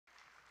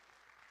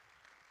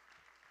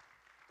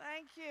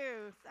Thank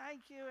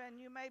you, and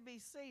you may be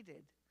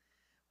seated.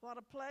 What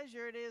a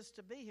pleasure it is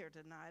to be here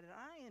tonight, and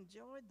I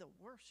enjoyed the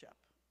worship.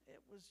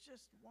 It was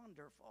just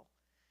wonderful.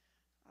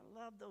 I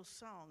love those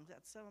songs.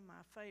 That's some of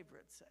my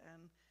favorites.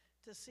 And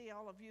to see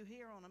all of you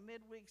here on a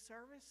midweek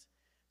service,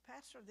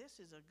 Pastor, this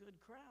is a good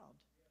crowd.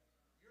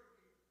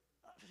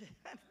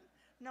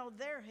 No,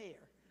 they're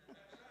here.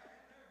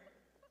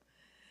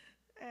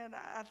 And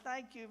I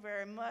thank you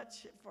very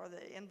much for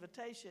the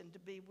invitation to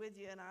be with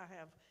you, and I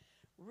have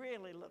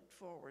really looked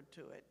forward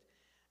to it.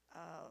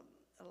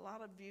 A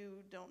lot of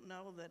you don't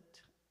know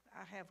that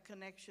I have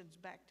connections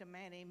back to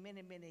Manny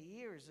many, many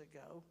years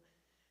ago,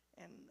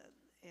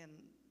 and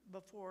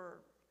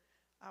before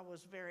I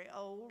was very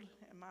old,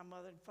 and my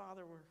mother and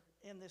father were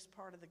in this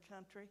part of the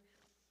country,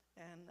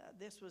 and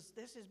this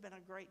has been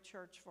a great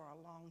church for a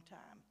long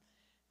time,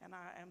 and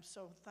I am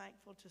so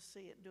thankful to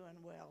see it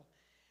doing well.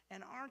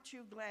 And aren't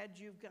you glad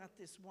you've got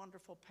this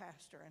wonderful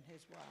pastor and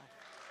his wife?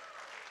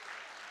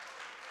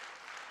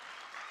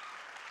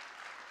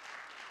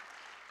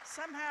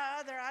 Somehow or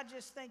other, I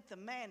just think the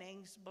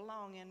Mannings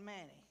belong in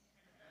Manny.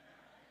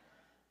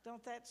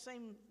 Don't that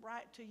seem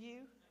right to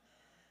you?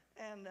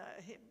 And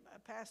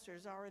Pastor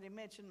has already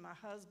mentioned my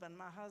husband.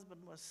 My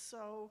husband was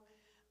so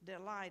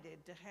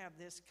delighted to have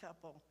this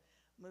couple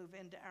move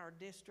into our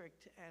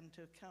district and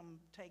to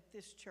come take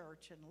this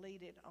church and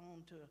lead it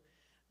on to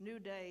new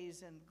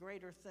days and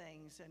greater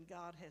things. And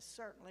God has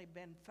certainly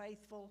been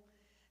faithful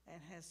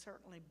and has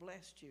certainly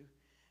blessed you.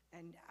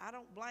 And I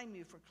don't blame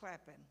you for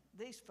clapping.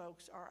 These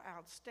folks are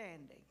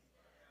outstanding.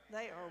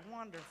 They are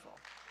wonderful.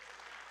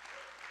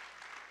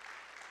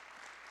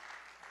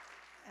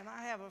 And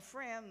I have a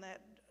friend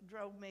that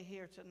drove me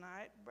here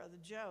tonight, Brother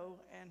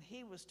Joe, and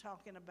he was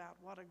talking about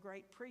what a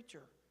great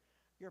preacher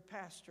your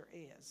pastor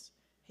is.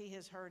 He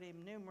has heard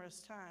him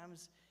numerous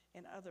times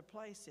in other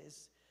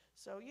places.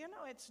 So, you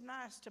know, it's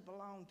nice to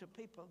belong to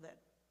people that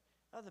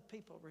other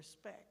people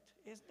respect,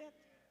 isn't it?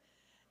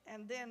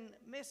 And then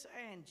Miss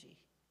Angie.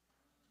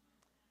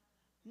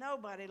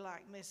 Nobody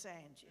like Miss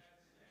Angie.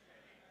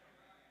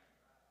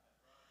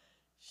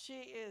 She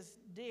is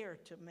dear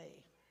to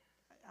me.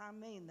 I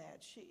mean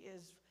that. She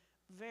is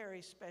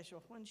very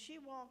special. When she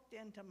walked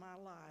into my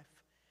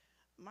life,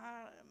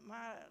 my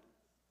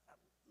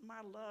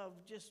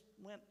love just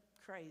went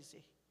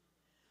crazy.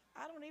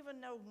 I don't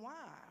even know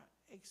why,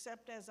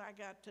 except as I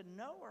got to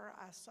know her,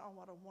 I saw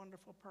what a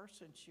wonderful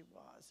person she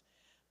was.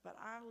 But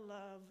I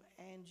love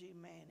Angie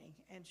Manning,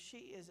 and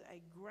she is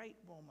a great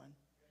woman.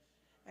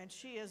 And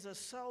she is a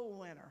soul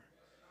winner.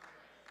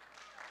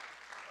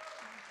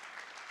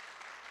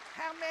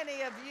 How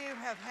many of you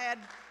have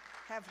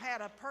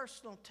had a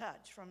personal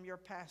touch from your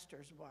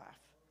pastor's wife?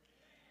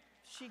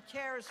 She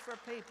cares for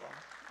people.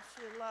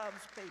 She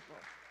loves people.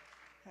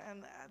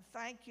 And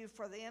thank you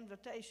for the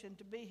invitation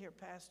to be here,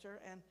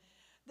 Pastor. And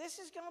this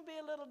is going to be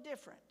a little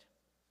different.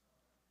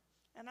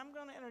 And I'm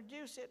going to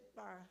introduce it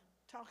by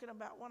talking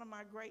about one of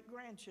my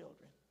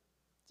great-grandchildren.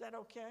 Is that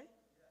okay?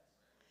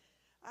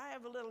 I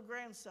have a little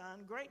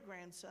grandson,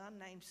 great-grandson,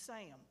 named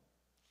Sam.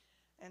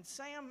 And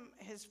Sam,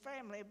 his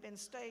family have been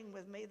staying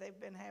with me. They've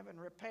been having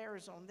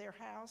repairs on their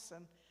house,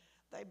 and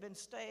they've been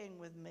staying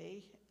with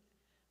me,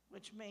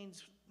 which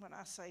means when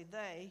I say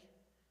they,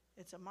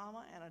 it's a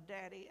mama and a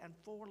daddy and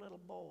 4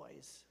 little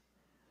boys.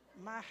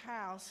 My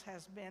house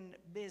has been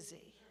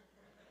busy,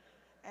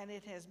 and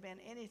it has been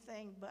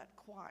anything but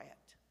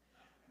quiet.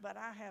 But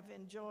I have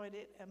enjoyed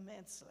it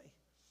immensely.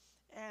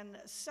 And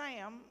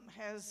Sam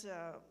has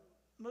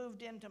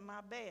moved into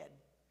my bed.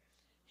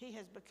 He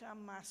has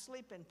become my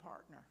sleeping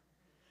partner.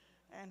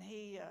 And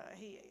he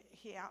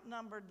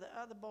outnumbered the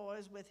other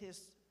boys with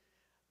his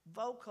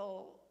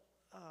vocal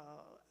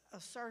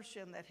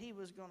assertion that he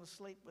was going to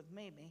sleep with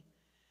Mimi.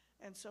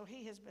 And so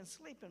he has been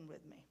sleeping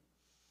with me.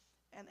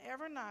 And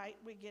every night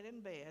we get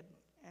in bed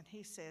and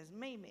he says,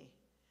 Mimi,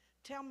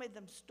 tell me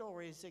them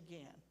stories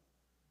again.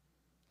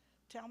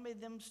 Tell me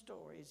them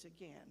stories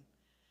again.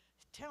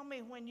 Tell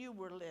me when you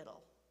were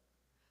little.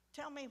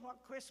 Tell me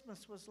what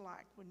Christmas was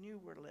like when you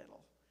were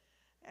little.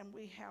 And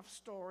we have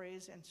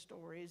stories and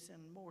stories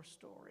and more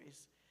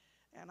stories.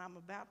 And I'm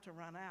about to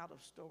run out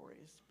of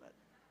stories,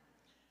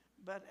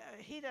 but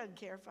he doesn't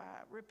care if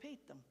I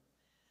repeat them.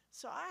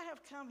 So I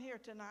have come here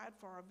tonight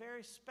for a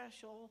very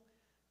special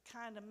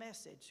kind of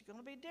message. It's going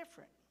to be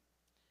different.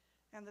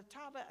 And the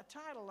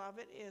title of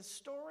it is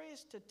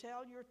Stories to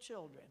Tell Your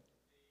Children.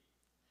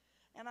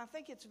 And I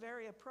think it's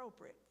very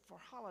appropriate for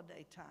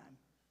holiday time,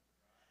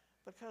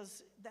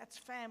 because that's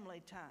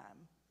family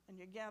time, and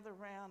you gather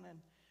around and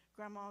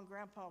Grandma and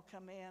Grandpa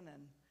come in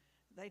and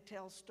they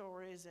tell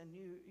stories, and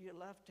you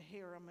love to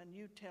hear them, and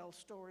you tell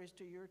stories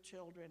to your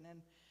children.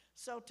 And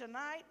so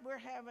tonight we're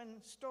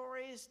having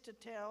stories to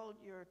tell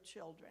your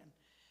children,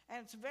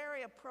 and it's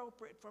very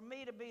appropriate for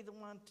me to be the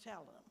one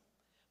telling them,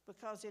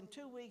 because in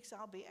 2 weeks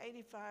I'll be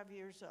 85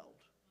 years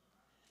old,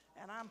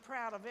 and I'm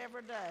proud of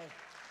every day.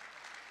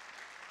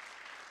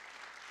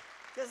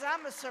 Because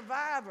I'm a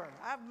survivor.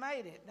 I've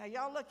made it. Now,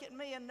 y'all look at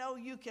me and know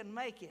you can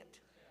make it.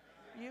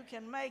 You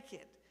can make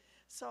it.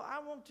 So I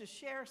want to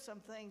share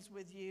some things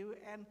with you.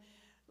 And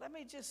let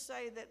me just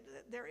say that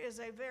there is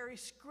a very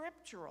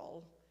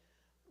scriptural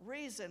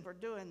reason for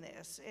doing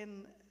this.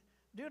 In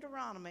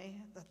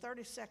Deuteronomy, the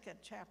 32nd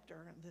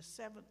chapter, and the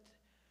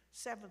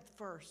seventh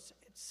verse,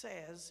 it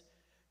says,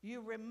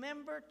 "You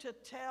remember to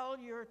tell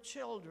your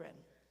children."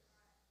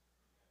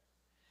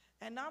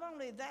 And not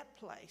only that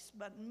place,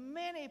 but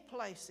many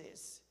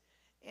places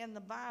in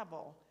the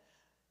Bible,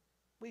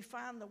 we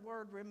find the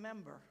word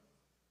remember.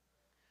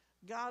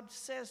 God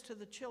says to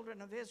the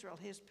children of Israel,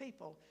 his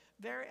people,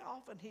 very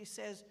often he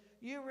says,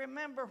 "You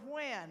remember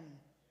when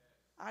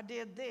I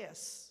did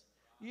this.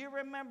 You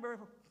remember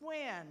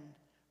when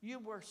you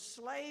were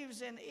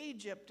slaves in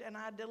Egypt and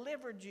I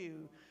delivered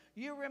you.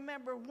 You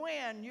remember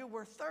when you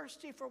were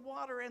thirsty for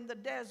water in the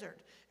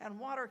desert and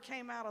water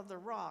came out of the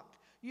rock.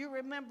 You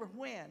remember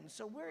when."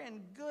 So we're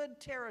in good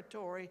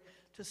territory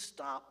to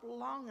stop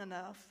long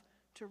enough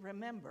to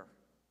remember.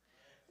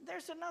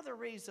 There's another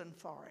reason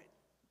for it.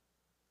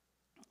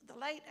 The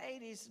late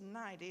 80s and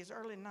 90s,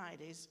 early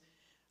 90s,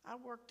 I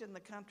worked in the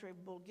country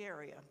of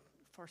Bulgaria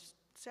for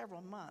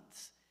several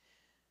months.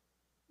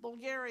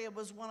 Bulgaria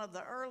was one of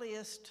the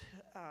earliest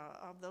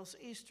of those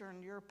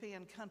Eastern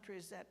European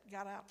countries that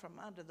got out from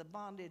under the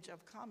bondage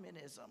of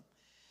communism.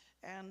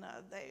 And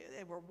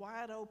they were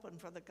wide open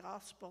for the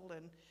gospel.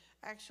 And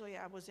actually,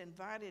 I was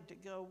invited to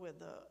go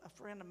with a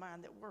friend of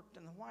mine that worked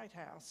in the White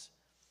House.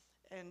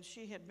 And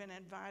she had been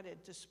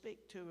invited to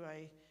speak to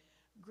a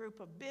group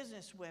of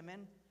business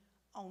women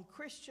on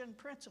Christian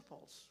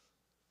principles.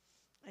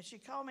 And she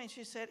called me and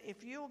she said,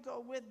 "If you'll go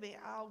with me,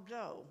 I'll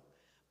go.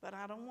 But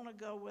I don't want to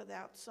go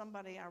without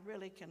somebody I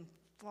really can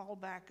fall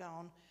back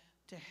on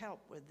to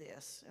help with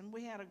this." And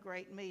we had a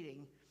great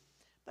meeting.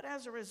 But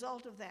as a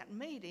result of that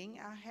meeting,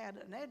 I had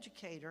an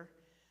educator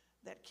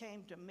that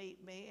came to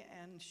meet me,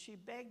 and she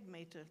begged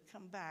me to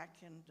come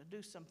back and to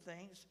do some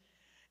things.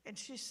 And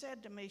she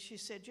said to me, she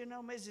said, "You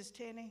know, Mrs.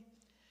 Tenney,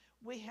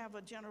 we have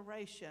a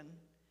generation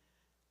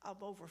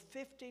of over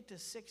 50 to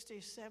 60,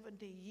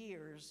 70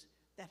 years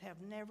that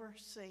have never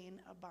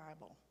seen a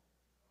Bible.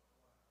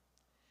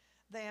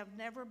 They have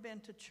never been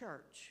to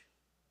church."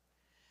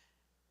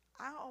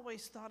 I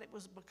always thought it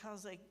was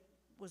because they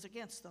was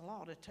against the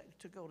law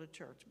to go to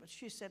church. But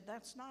she said,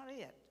 "That's not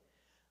it.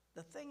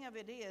 The thing of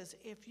it is,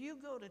 if you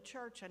go to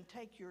church and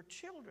take your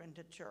children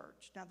to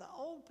church," now the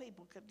old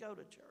people could go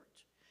to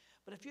church,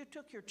 but if you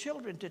took your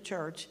children to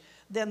church,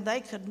 then they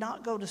could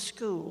not go to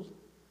school,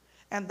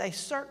 and they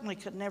certainly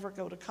could never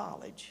go to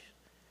college.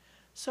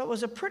 So it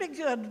was a pretty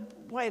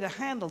good way to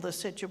handle the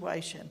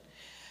situation.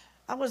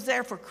 I was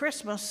there for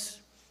Christmas,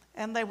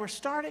 and they were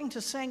starting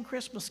to sing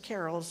Christmas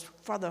carols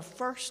for the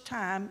first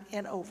time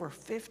in over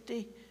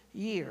 50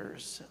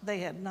 years. They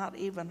had not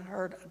even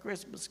heard a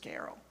Christmas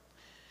carol.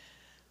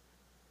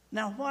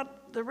 Now,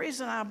 the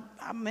reason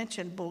I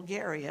mentioned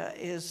Bulgaria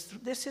is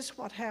this is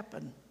what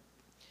happened.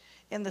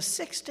 In the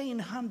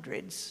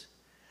 1600s,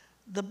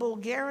 the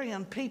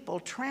Bulgarian people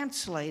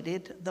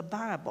translated the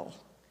Bible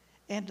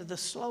into the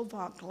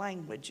Slovak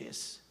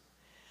languages.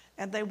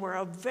 And they were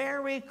a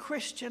very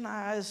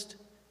Christianized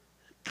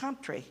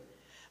country.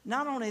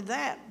 Not only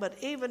that,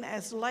 but even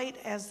as late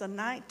as the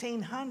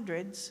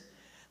 1900s,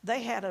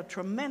 they had a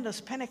tremendous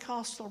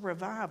Pentecostal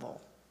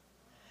revival.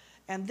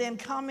 And then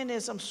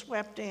communism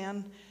swept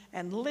in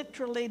and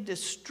literally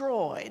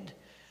destroyed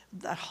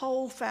the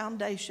whole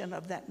foundation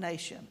of that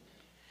nation.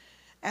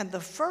 And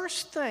the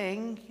first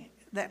thing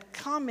that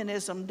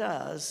communism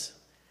does,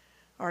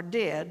 or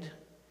did,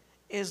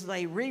 is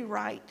they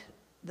rewrite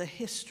the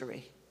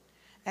history.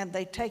 And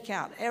they take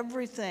out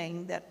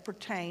everything that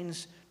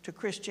pertains to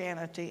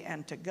Christianity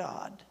and to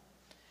God.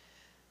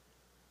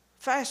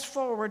 Fast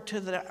forward to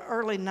the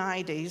early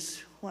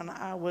 90s when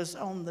I was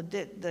on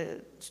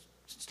the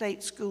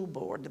state school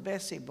board, the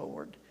Bessie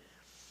board,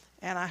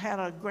 and I had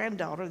a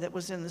granddaughter that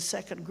was in the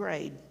 2nd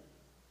grade.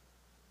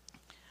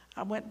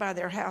 I went by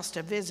their house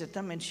to visit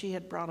them, and she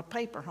had brought a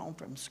paper home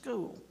from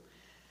school.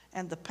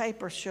 And the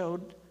paper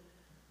showed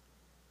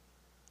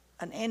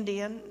an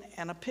Indian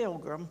and a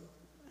pilgrim,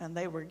 and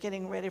they were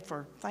getting ready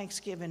for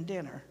Thanksgiving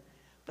dinner.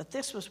 But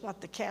this was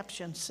what the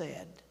caption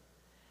said: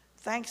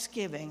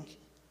 "Thanksgiving,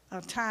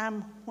 a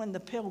time when the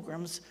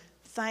pilgrims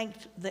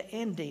thanked the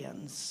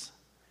Indians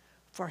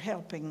for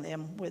helping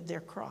them with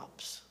their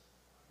crops."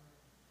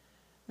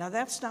 Now,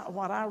 that's not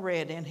what I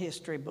read in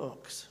history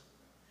books.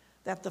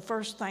 That the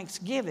first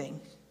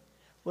Thanksgiving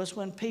was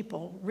when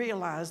people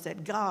realized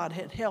that God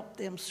had helped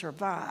them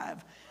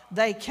survive.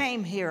 They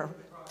came here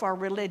for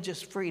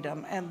religious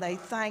freedom, and they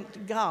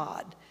thanked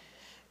God.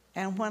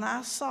 And when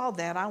I saw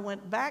that, I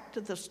went back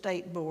to the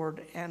state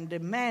board and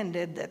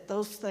demanded that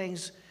those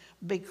things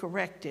be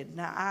corrected.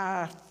 Now,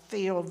 I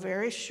feel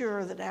very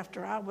sure that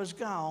after I was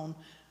gone,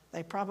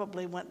 they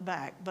probably went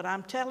back. But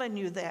I'm telling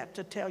you that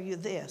to tell you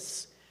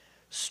this: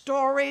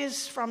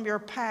 stories from your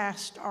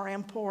past are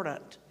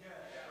important.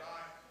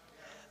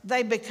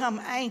 They become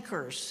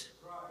anchors.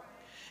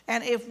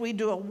 And if we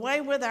do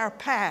away with our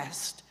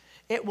past,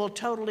 it will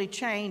totally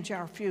change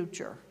our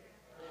future.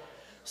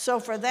 So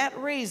for that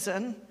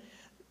reason,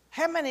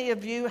 How many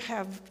of you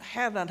have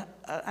had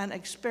an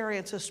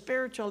experience, a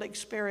spiritual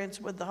experience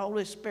with the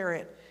Holy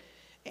Spirit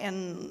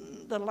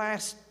in the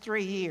last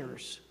 3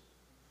 years?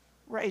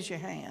 Raise your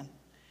hand.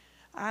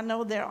 I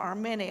know there are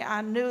many.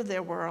 I knew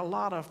there were a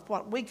lot of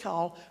what we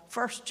call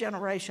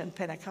first-generation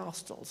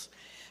Pentecostals.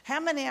 How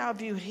many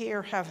of you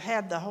here have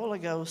had the Holy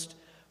Ghost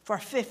for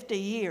 50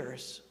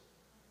 years?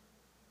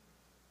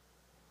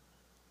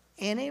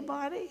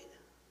 Anybody?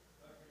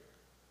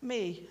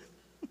 Me.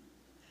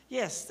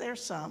 Yes,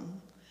 there's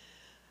some.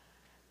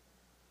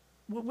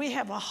 Well, we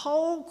have a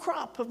whole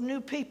crop of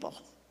new people.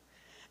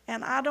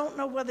 And I don't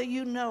know whether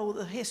you know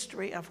the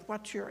history of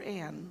what you're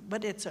in,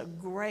 but it's a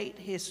great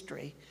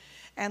history.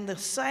 And the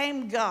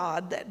same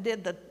God that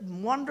did the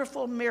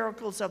wonderful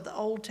miracles of the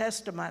Old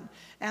Testament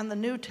and the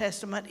New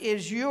Testament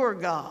is your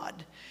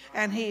God.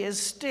 And he is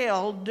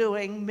still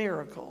doing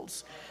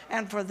miracles.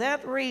 And for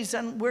that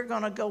reason, we're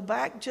going to go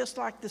back, just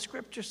like the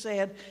scripture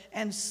said,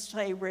 and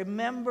say,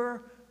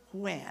 remember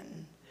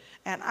when.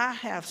 And I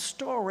have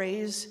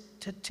stories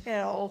to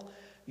tell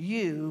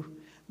you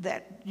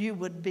that you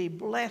would be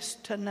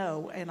blessed to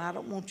know, and I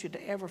don't want you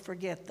to ever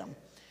forget them.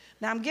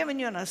 Now, I'm giving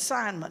you an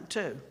assignment,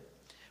 too.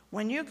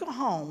 When you go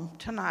home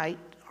tonight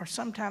or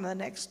sometime in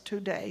the next 2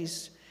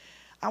 days,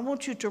 I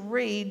want you to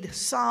read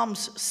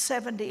Psalms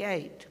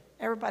 78.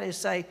 Everybody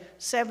say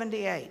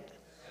 78.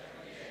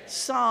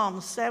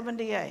 Psalm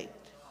 78.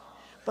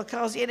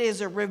 Because it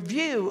is a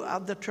review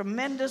of the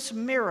tremendous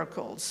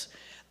miracles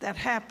that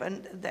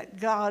happened that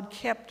God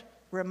kept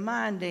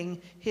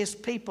reminding his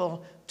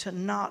people to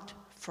not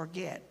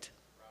forget.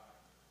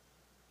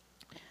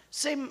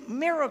 See,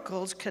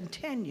 miracles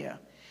continue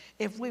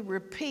if we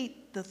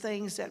repeat the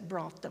things that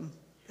brought them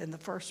in the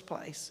first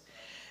place.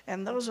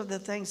 And those are the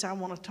things I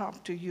want to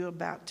talk to you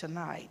about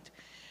tonight.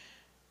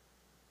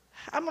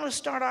 I'm going to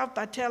start off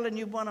by telling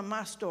you one of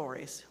my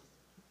stories.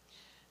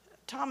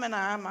 Tom and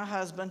I, my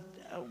husband,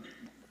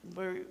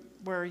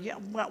 were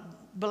young. Well,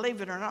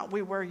 believe it or not,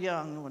 we were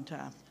young one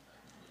time.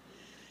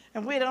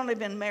 And we'd only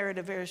been married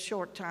a very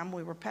short time.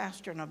 We were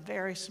pastoring a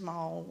very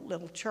small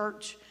little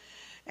church.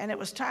 And it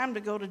was time to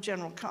go to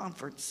General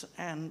Conference.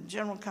 And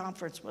General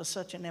Conference was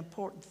such an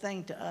important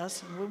thing to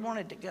us. And we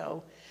wanted to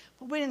go.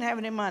 But we didn't have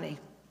any money.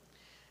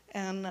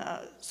 And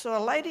so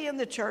a lady in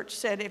the church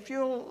said, if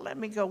you'll let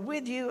me go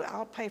with you,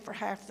 I'll pay for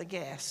half the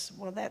gas.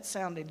 Well, that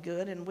sounded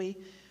good. And we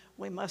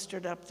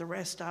mustered up the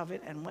rest of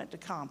it and went to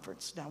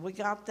conference. Now, we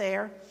got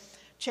there,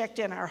 checked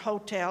in our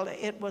hotel.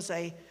 It was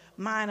a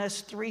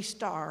minus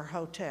 3-star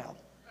hotel.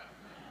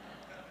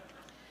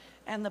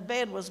 And the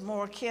bed was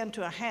more akin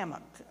to a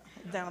hammock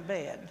than a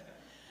bed.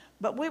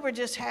 But we were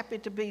just happy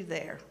to be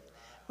there.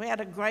 We had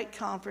a great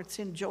conference,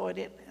 enjoyed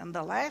it. And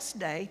the last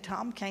day,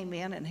 Tom came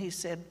in and he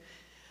said,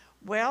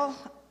 well,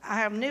 I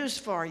have news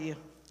for you.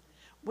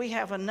 We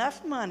have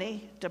enough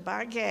money to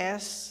buy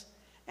gas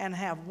and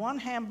have 1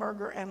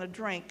 hamburger and a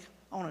drink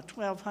on a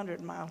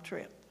 1,200-mile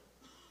trip.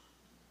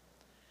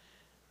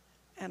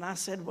 And I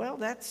said, well,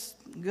 that's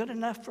good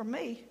enough for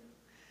me.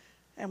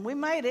 And we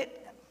made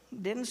it,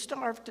 didn't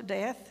starve to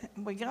death.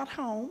 We got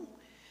home.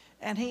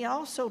 And he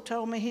also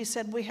told me, he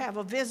said, we have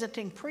a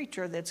visiting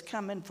preacher that's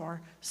coming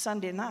for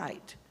Sunday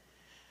night.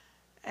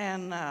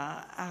 And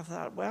I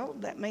thought, well,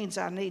 that means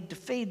I need to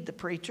feed the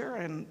preacher,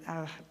 and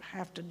I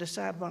have to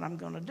decide what I'm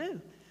going to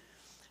do.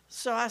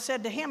 So I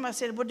said to him, I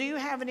said, well, do you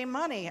have any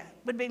money?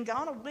 We'd been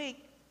gone a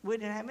week. We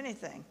didn't have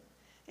anything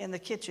in the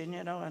kitchen,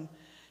 you know. And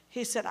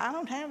he said, I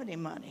don't have any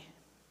money.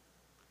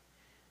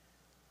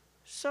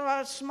 So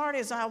as smart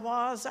as I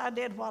was, I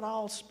did what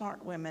all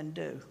smart women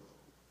do.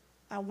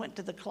 I went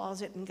to the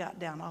closet and got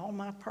down all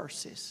my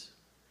purses,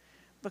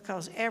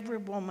 because every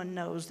woman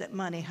knows that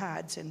money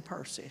hides in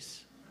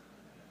purses.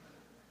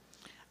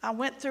 I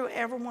went through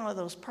every one of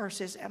those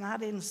purses, and I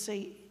didn't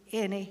see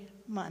any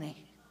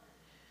money.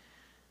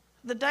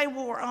 The day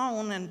wore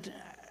on, and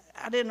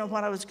I didn't know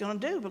what I was going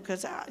to do,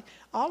 because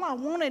all I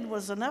wanted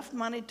was enough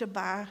money to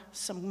buy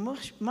some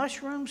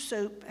mushroom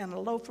soup and a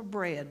loaf of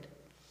bread,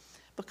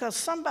 because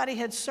somebody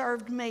had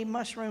served me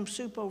mushroom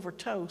soup over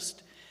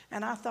toast,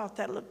 and I thought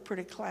that looked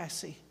pretty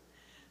classy.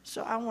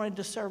 So I wanted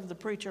to serve the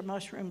preacher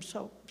mushroom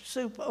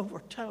soup over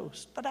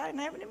toast, but I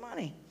didn't have any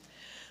money.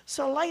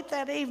 So late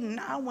that evening,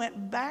 I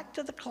went back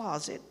to the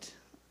closet,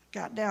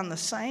 got down the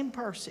same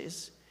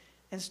purses,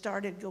 and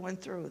started going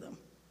through them.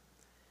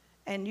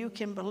 And you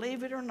can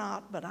believe it or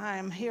not, but I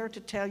am here to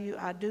tell you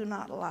I do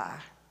not lie.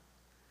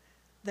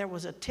 There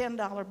was a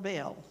 $10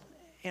 bill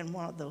in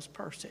one of those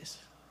purses.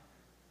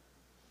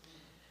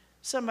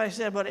 Somebody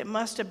said, but it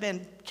must have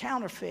been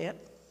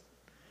counterfeit.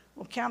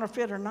 Well,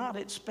 counterfeit or not,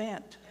 it's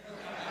spent.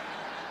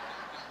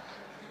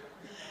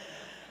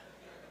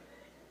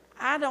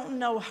 I don't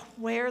know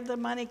where the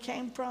money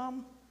came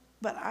from,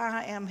 but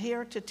I am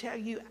here to tell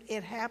you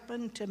it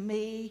happened to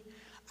me.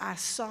 I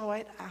saw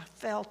it, I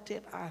felt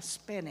it, I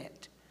spent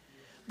it.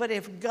 But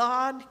if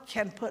God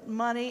can put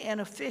money in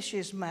a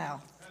fish's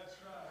mouth,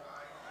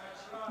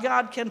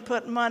 God can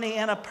put money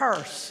in a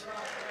purse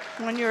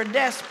when you're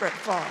desperate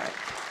for it.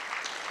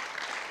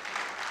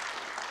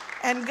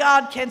 And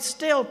God can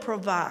still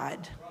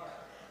provide.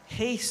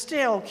 He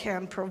still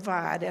can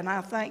provide, and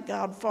I thank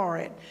God for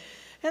it.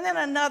 And then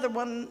another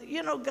one,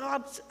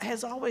 God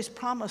has always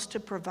promised to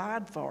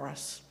provide for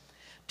us.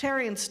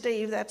 Terry and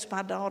Steve, that's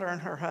my daughter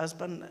and her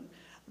husband,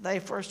 they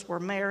first were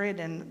married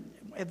and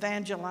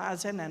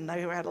evangelizing, and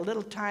they had a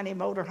little tiny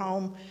motor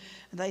home.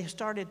 They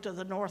started to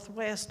the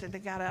northwest, and they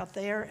got out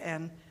there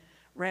and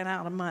ran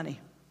out of money.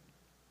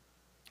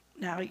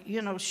 Now,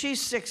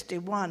 she's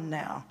 61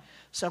 now.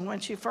 So when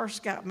she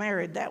first got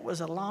married, that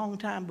was a long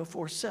time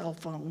before cell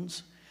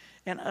phones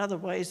and other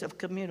ways of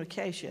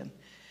communication.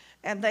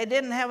 And they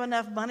didn't have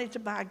enough money to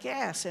buy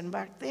gas. And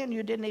back then,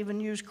 you didn't even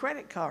use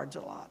credit cards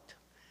a lot.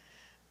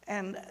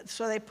 And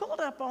so they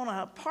pulled up on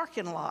a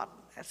parking lot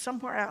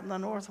somewhere out in the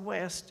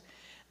northwest.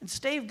 And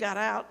Steve got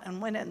out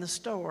and went in the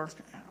store.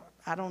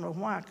 I don't know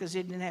why, because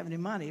he didn't have any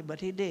money,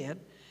 but he did.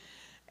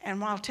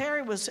 And while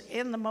Terry was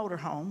in the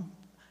motorhome,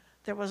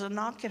 there was a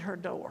knock at her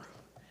door.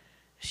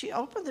 She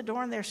opened the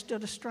door, and there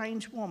stood a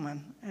strange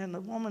woman. And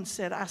the woman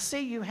said, "I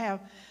see you have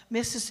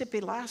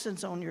Mississippi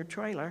license on your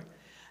trailer,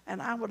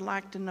 and I would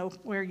like to know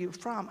where you're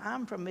from."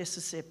 "I'm from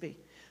Mississippi."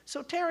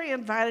 So Terry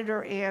invited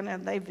her in,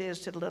 and they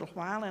visited a little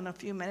while. In a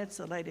few minutes,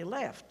 the lady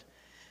left.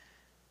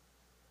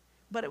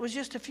 But it was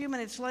just a few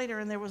minutes later,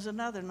 and there was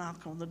another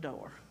knock on the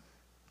door.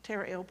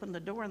 Terry opened the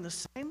door, and the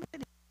same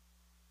lady.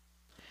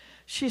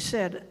 She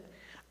said,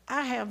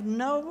 "I have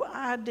no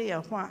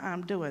idea why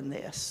I'm doing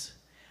this,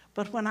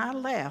 but when I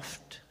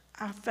left,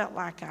 I felt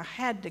like I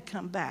had to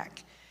come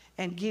back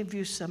and give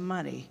you some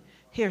money.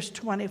 Here's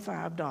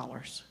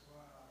 $25.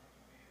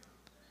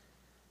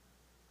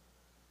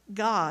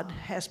 God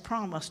has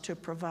promised to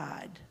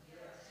provide.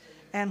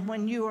 And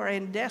when you are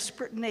in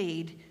desperate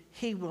need,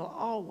 He will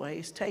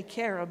always take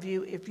care of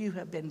you if you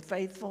have been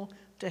faithful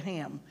to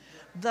Him.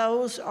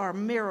 Those are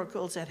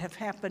miracles that have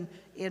happened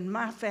in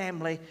my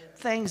family,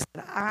 things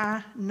that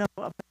I know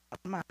about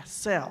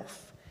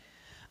myself.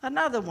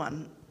 Another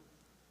one.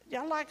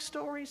 Y'all like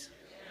stories?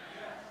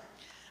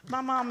 My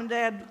mom and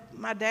dad,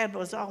 my dad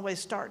was always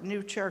starting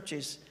new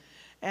churches.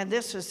 And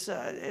this was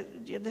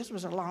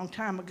a long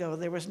time ago.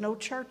 There was no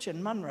church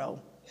in Monroe.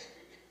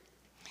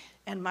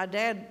 And my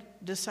dad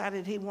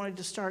decided he wanted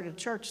to start a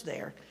church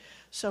there.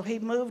 So he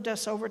moved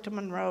us over to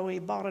Monroe. He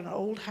bought an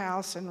old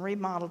house and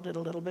remodeled it a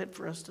little bit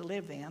for us to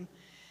live in.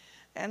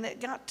 And it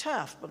got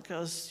tough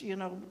because,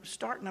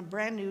 starting a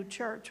brand new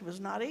church was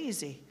not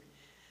easy.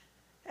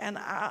 And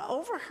I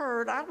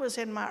was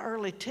in my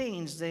early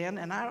teens then,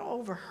 and I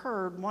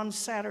overheard one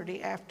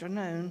Saturday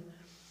afternoon,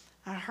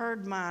 I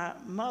heard my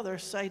mother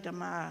say to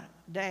my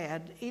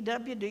dad,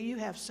 "E.W., do you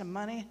have some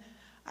money?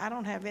 I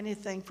don't have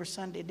anything for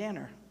Sunday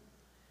dinner."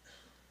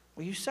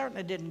 Well, you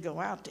certainly didn't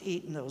go out to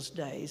eat in those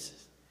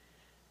days.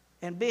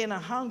 And being a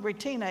hungry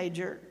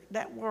teenager,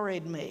 that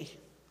worried me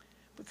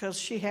because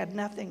she had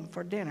nothing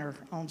for dinner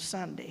on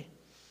Sunday.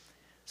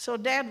 So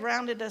Dad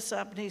rounded us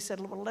up, and he said,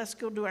 "Well, let's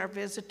go do our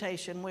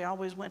visitation." We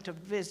always went to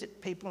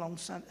visit people on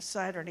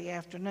Saturday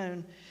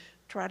afternoon,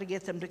 try to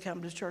get them to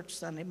come to church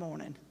Sunday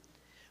morning.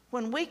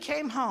 When we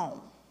came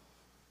home,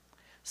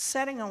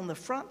 sitting on the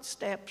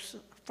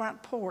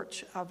front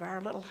porch of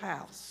our little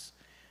house,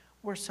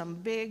 were some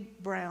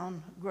big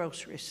brown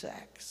grocery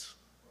sacks.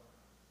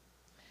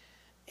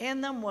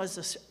 In them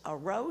was a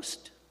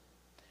roast,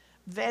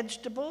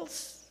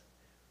 vegetables,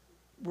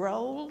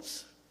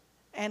 rolls,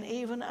 and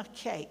even a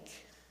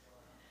cake.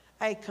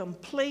 A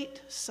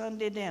complete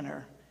Sunday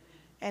dinner,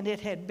 and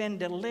it had been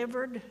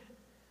delivered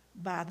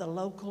by the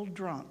local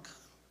drunk.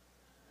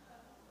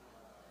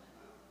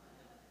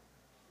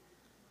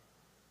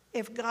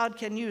 If God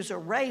can use a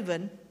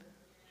raven,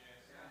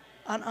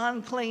 an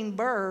unclean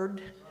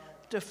bird,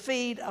 to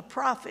feed a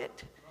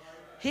prophet,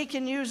 He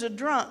can use a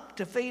drunk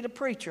to feed a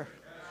preacher.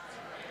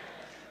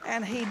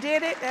 And He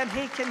did it, and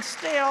He can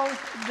still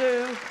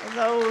do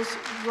those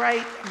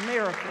great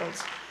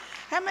miracles.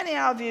 How many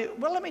of you,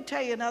 well, let me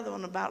tell you another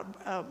one about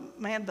a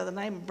man by the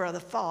name of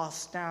Brother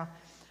Foss. Now,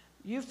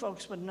 you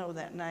folks would know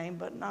that name,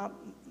 but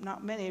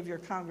not many of your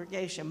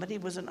congregation. But he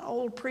was an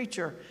old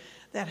preacher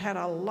that had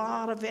a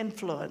lot of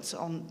influence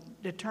on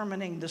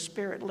determining the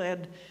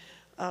Spirit-led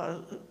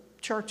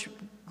church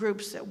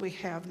groups that we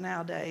have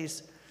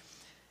nowadays.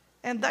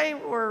 And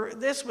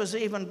this was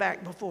even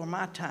back before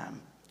my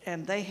time.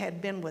 And they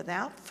had been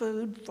without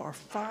food for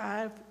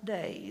 5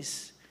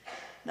 days,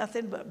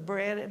 nothing but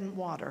bread and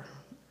water.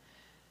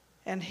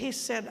 And he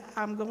said,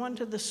 "I'm going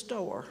to the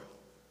store."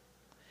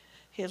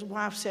 His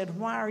wife said,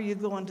 "Why are you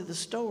going to the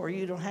store?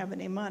 You don't have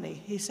any money."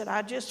 He said,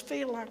 "I just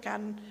feel like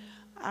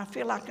I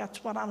feel like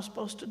that's what I'm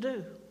supposed to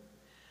do."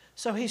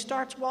 So he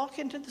starts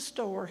walking to the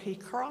store. He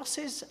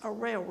crosses a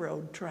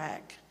railroad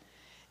track,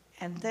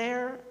 and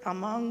there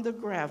among the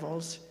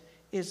gravels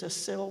is a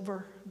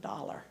silver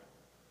dollar.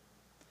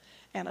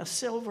 And a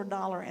silver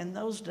dollar in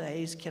those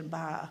days can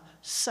buy a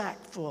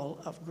sack full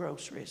of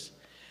groceries.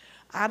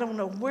 I don't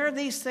know where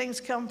these things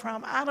come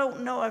from. I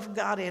don't know if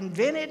God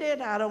invented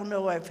it. I don't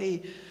know if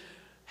He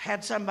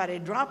had somebody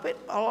drop it.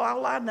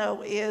 All I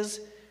know is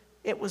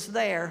it was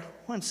there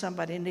when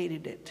somebody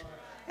needed it.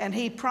 And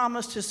He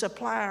promised to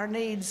supply our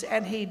needs,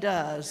 and He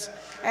does,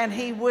 and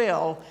He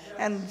will.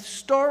 And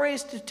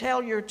stories to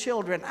tell your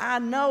children. I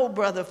know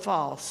Brother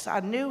Foss.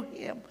 I knew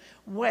him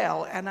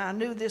well, and I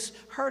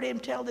heard him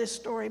tell this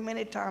story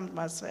many times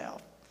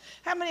myself.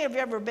 How many of you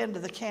ever been to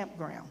the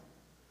campground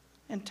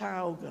in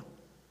Tioga?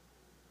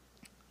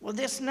 Well,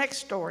 this next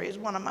story is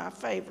one of my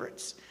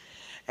favorites,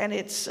 and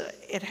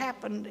it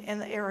happened in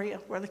the area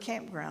where the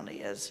campground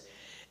is.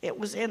 It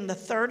was in the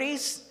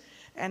 30s,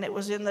 and it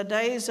was in the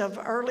days of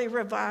early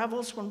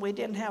revivals when we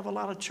didn't have a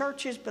lot of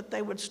churches, but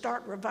they would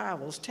start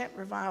revivals, tent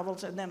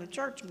revivals, and then a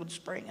church would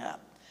spring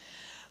up.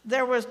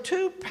 There was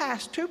two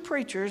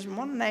preachers,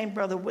 one named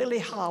Brother Willie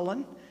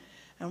Holland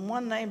and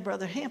one named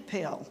Brother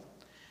Hemphill.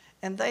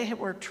 And they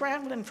were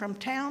traveling from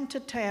town to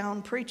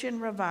town preaching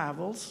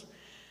revivals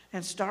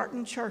and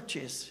starting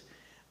churches.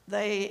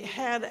 They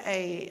had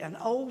an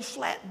old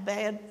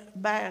flatbed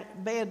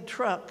bed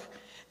truck,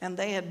 and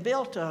they had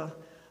built a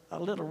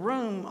little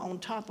room on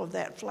top of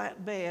that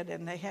flat bed,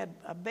 and they had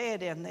a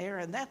bed in there,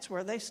 and that's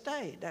where they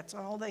stayed. That's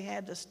all they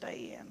had to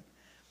stay in.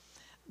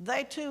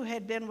 They too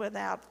had been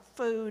without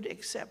food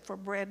except for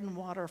bread and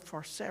water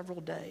for several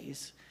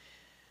days.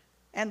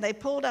 And they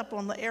pulled up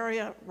on the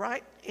area,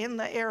 right in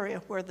the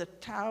area where the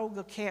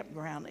Tioga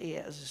campground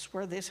is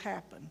where this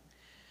happened.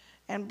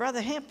 And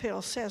Brother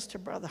Hemphill says to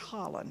Brother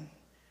Holland,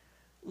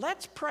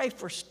 "Let's pray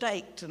for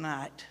steak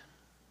tonight,"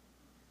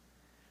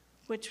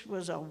 which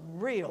was a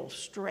real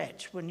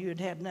stretch when you'd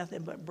had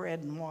nothing but bread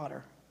and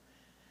water.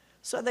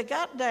 So they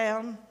got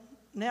down,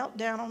 knelt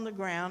down on the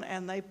ground,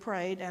 and they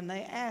prayed, and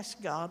they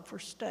asked God for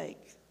steak.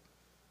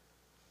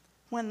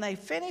 When they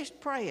finished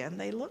praying,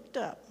 they looked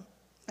up.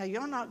 Now,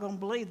 you're not going to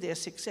believe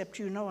this, except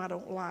you know I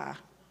don't lie.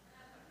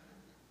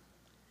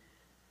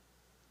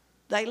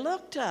 They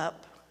looked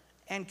up,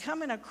 and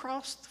coming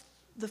across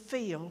the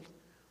field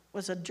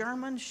was a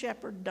German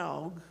shepherd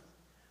dog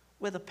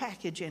with a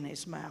package in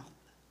his mouth.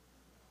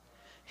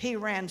 He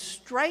ran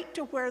straight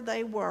to where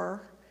they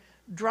were,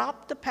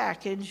 dropped the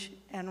package,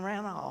 and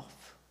ran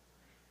off.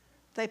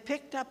 They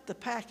picked up the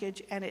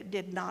package, and it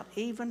did not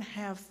even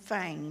have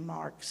fang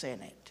marks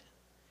in it.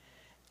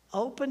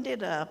 Opened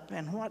it up,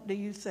 and what do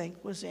you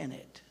think was in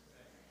it?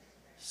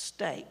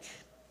 Steak.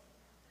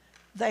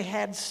 They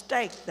had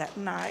steak that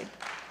night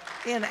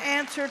in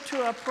answer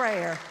to a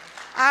prayer.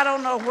 I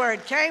don't know where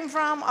it came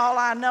from. All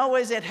I know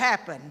is it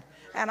happened.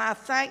 And I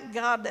thank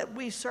God that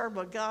we serve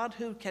a God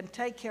who can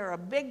take care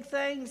of big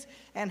things,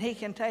 and He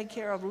can take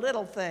care of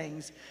little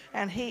things.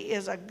 And He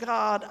is a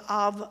God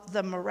of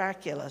the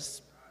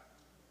miraculous.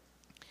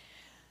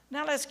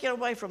 Now let's get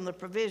away from the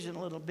provision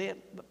a little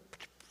bit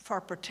for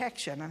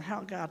protection and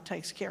how God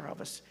takes care of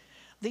us.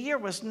 The year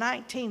was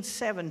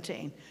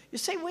 1917. You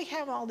see, we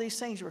have all these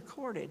things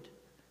recorded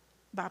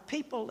by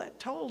people that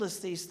told us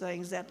these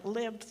things, that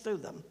lived through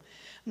them.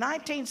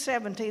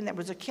 1917, there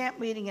was a camp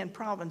meeting in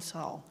Province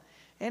Hall.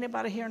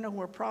 Anybody here know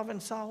where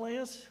Province Hall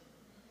is?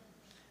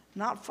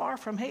 Not far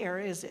from here,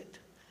 is it?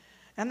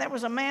 And there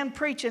was a man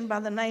preaching by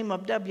the name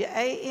of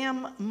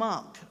W.A.M.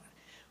 Monk.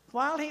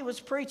 While he was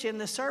preaching,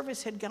 the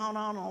service had gone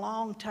on a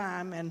long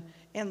time, and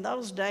in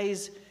those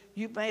days,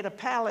 you made a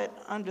pallet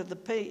under the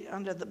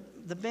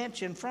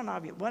bench in front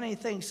of you. It wasn't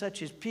anything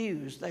such as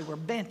pews. They were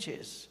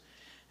benches.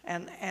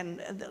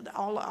 And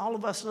all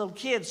of us little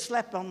kids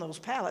slept on those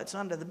pallets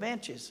under the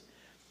benches.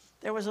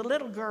 There was a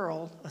little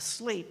girl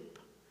asleep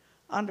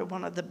under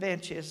one of the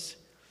benches.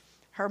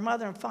 Her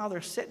mother and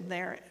father sitting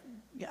there,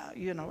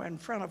 you know, in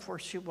front of where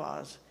she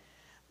was.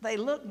 They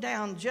looked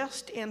down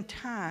just in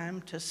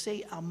time to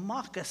see a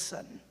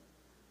moccasin,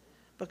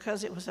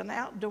 because it was an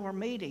outdoor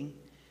meeting.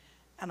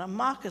 And a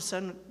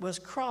moccasin was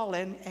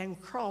crawling and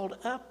crawled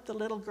up the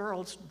little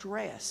girl's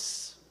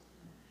dress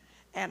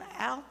and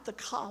out the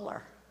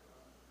collar.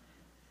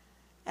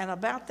 And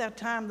about that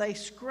time they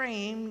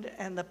screamed,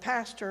 and the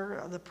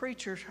pastor, the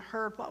preacher,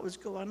 heard what was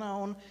going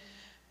on.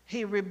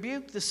 He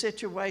rebuked the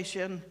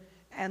situation,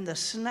 and the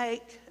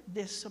snake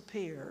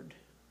disappeared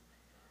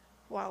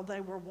while they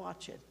were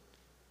watching.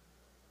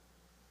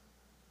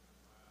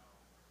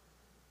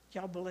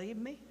 Y'all believe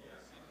me?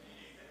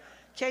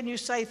 Can you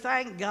say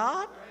thank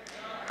God?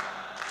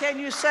 Can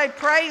you say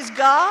praise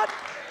God?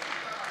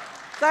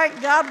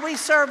 Thank God we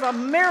serve a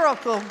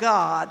miracle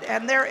God,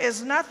 and there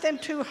is nothing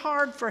too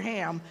hard for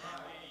Him.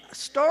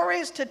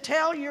 Stories to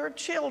tell your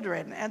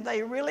children, and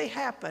they really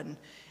happen.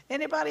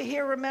 Anybody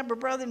here remember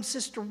Brother and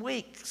Sister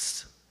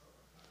Weeks?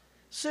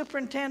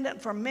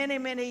 Superintendent for many,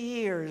 many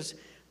years,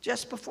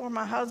 just before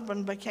my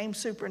husband became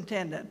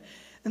superintendent.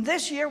 And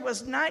this year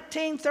was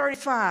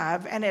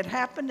 1935, and it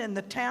happened in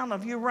the town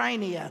of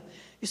Urania.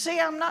 You see,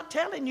 I'm not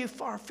telling you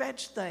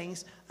far-fetched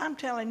things. I'm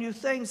telling you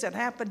things that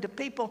happened to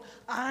people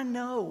I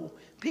know,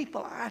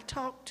 people I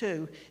talk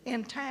to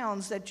in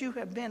towns that you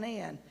have been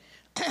in.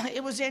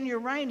 It was in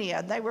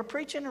Urania. They were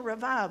preaching a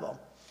revival.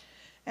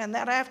 And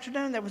that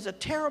afternoon, there was a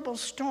terrible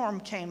storm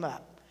came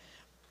up.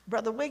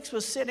 Brother Weeks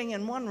was sitting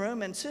in one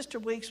room, and Sister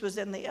Weeks was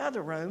in the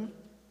other room.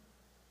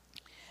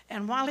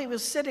 And while he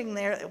was sitting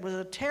there, it was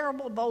a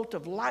terrible bolt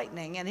of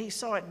lightning, and he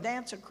saw it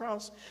dance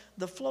across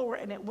the floor,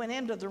 and it went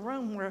into the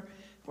room where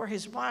where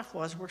his wife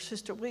was, where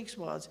Sister Weeks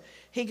was.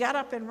 He got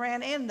up and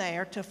ran in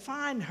there to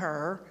find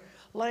her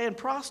laying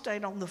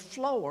prostrate on the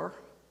floor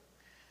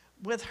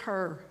with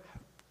her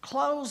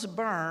clothes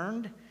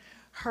burned.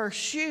 Her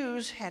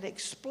shoes had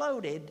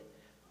exploded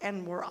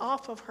and were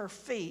off of her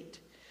feet.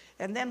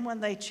 And then when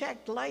they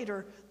checked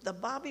later, the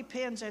bobby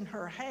pins in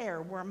her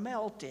hair were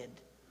melted.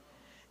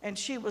 And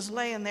she was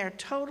laying there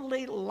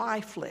totally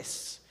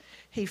lifeless.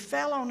 He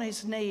fell on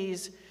his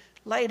knees,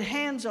 laid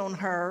hands on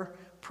her,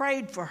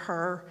 prayed for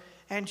her,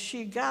 and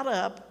she got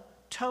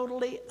up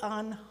totally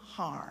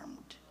unharmed.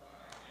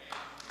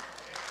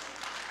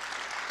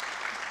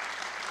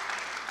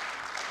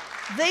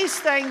 These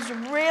things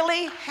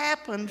really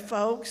happened,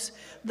 folks.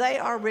 They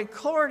are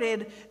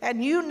recorded,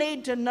 and you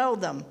need to know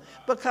them,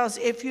 because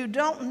if you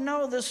don't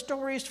know the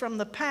stories from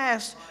the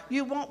past,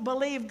 you won't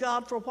believe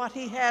God for what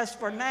he has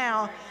for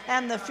now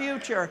and the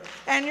future.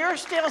 And you're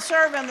still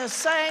serving the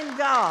same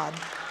God.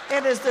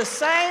 It is the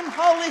same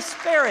Holy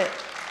Spirit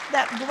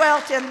that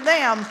dwelt in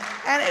them,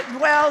 and it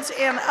dwells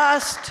in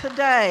us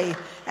today.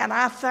 And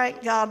I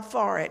thank God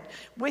for it.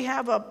 We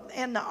have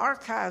in the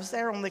archives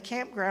there on the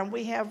campground,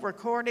 we have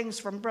recordings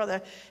from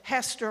Brother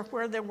Hester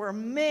where there were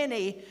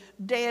many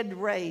dead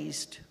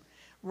raised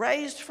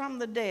from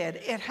the dead.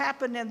 It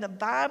happened in the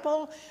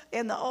Bible,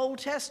 in the Old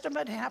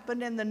Testament, it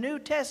happened in the New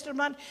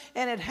Testament,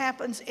 and it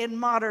happens in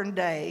modern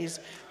days.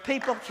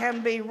 People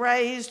can be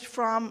raised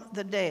from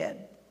the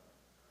dead.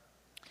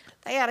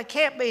 They had a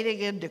camp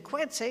meeting in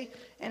DeQuincy.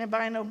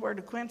 Anybody know where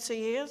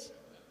DeQuincy is?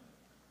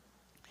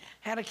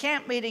 Had a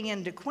camp meeting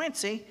in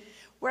DeQuincy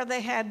where they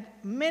had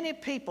many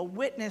people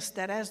witness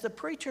that as the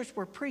preachers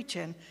were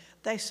preaching,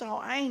 they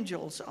saw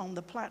angels on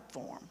the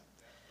platform.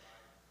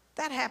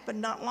 That happened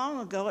not long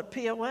ago at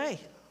POA.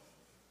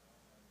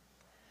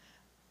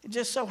 It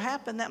just so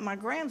happened that my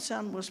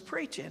grandson was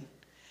preaching,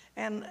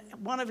 and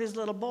one of his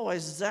little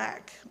boys,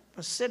 Zach,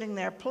 was sitting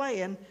there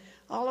playing.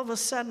 All of a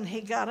sudden, he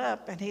got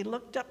up and he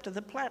looked up to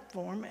the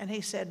platform and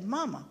he said,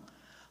 "Mama,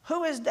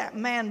 who is that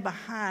man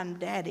behind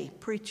Daddy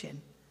preaching?"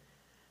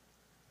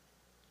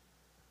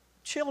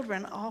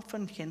 Children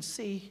often can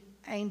see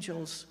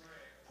angels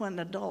when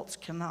adults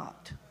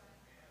cannot.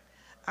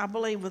 I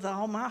believe with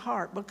all my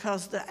heart,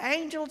 because the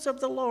angels of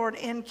the Lord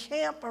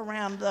encamp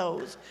around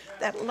those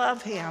that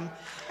love him.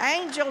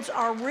 Angels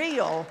are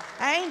real.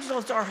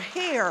 Angels are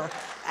here.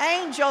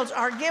 Angels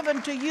are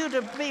given to you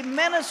to be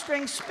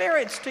ministering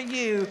spirits to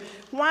you.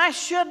 Why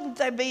shouldn't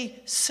they be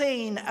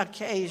seen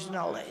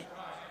occasionally?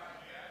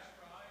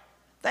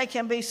 They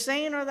can be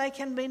seen or they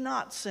can be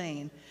not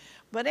seen.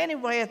 But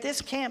anyway, at this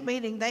camp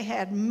meeting, they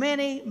had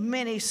many,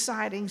 many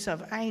sightings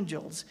of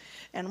angels.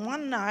 And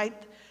one night,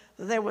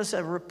 there was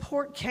a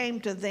report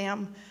came to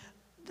them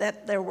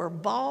that there were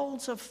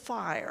balls of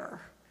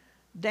fire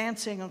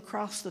dancing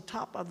across the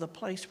top of the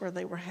place where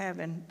they were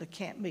having the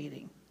camp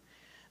meeting.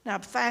 Now,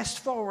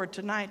 fast forward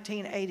to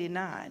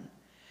 1989,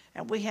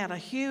 and we had a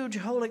huge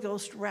Holy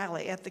Ghost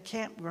rally at the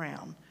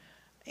campground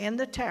in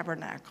the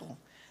tabernacle.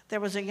 There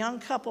was a young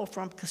couple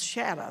from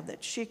Coshada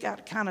that she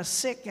got kind of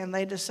sick, and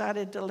they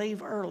decided to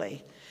leave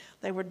early.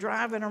 They were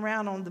driving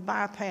around on the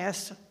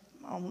bypass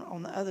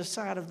on the other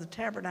side of the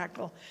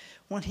tabernacle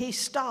when he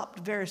stopped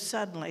very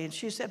suddenly, and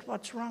she said,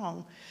 "What's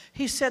wrong?"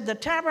 He said, "The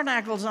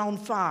tabernacle's on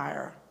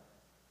fire."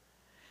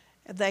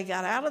 They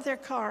got out of their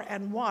car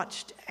and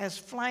watched as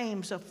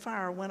flames of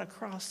fire went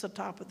across the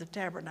top of the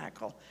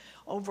tabernacle.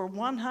 Over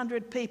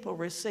 100 people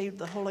received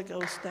the Holy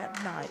Ghost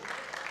that night.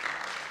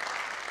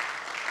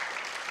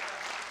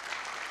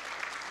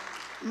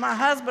 My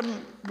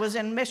husband was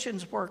in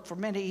missions work for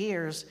many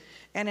years,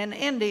 and in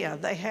India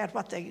they had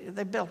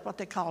they built what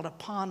they called a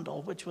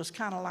pandal, which was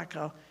kind of like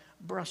a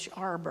brush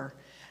arbor.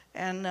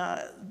 And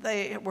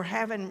they were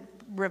having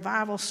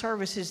revival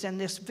services in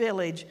this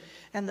village,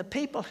 and the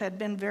people had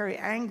been very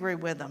angry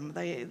with them.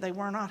 They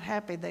were not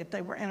happy that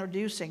they were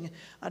introducing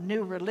a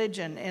new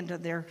religion into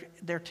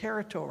their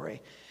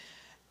territory.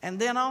 And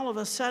then all of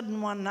a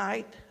sudden one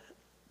night,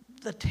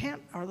 the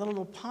tent or the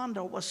little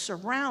pandal was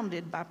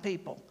surrounded by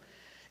people.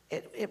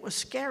 It was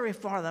scary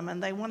for them,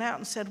 and they went out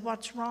and said,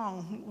 "What's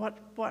wrong?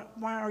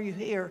 Why are you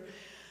here?"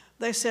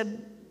 They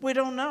said, "We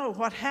don't know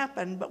what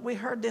happened, but we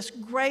heard this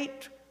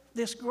great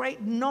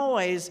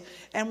noise,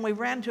 and we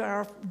ran to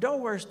our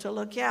doors to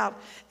look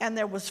out, and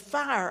there was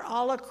fire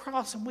all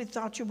across, and we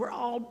thought you were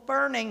all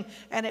burning,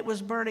 and it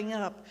was burning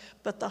up."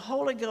 But the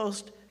Holy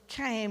Ghost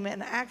came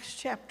in Acts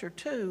chapter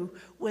 2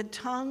 with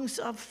tongues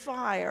of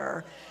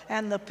fire,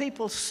 and the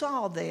people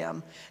saw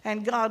them,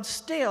 and God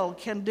still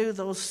can do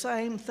those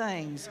same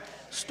things.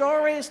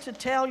 Stories to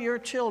tell your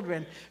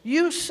children.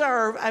 You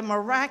serve a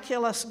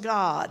miraculous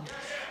God,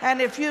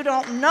 and if you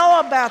don't know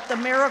about the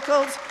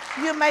miracles,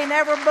 you may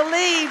never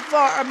believe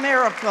for a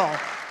miracle.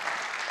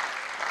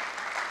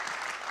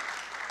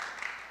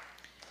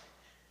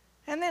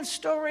 And then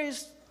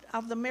stories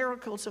of the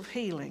miracles of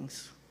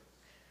healings.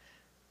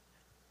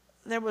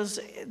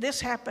 This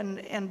happened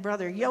in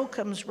Brother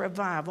Yoakum's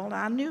revival.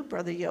 I knew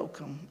Brother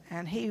Yoakum,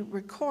 and he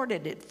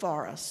recorded it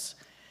for us.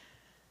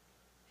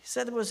 He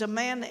said there was a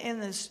man in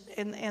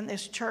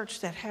this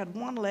church that had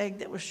one leg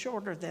that was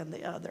shorter than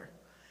the other.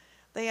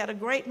 They had a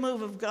great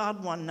move of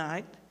God one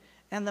night,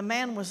 and the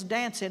man was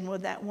dancing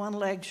with that one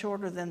leg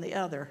shorter than the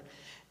other.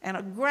 And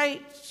a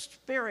great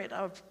spirit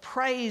of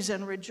praise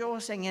and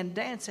rejoicing and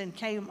dancing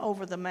came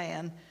over the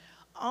man,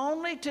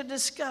 only to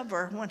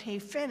discover when he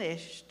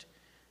finished,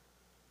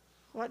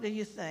 what do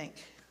you think?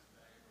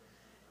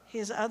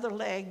 His other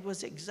leg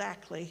was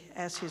exactly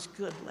as his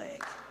good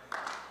leg.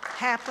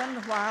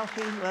 Happened while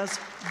he was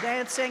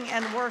dancing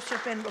and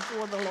worshiping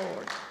before the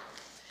Lord.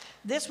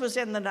 This was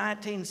in the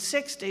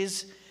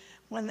 1960s.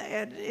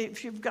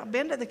 If you've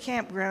been to the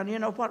campground, you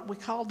know what we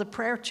call the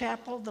prayer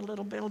chapel, the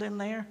little building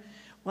there?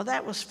 Well,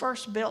 that was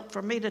first built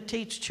for me to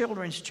teach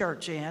children's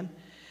church in.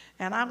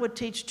 And I would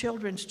teach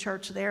children's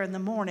church there in the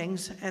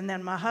mornings, and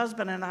then my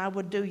husband and I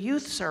would do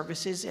youth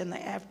services in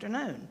the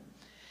afternoon.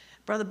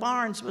 Brother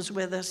Barnes was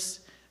with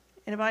us.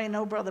 Anybody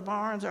know Brother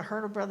Barnes or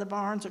heard of Brother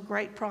Barnes, a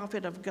great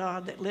prophet of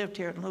God that lived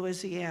here in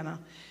Louisiana?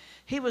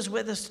 He was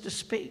with us to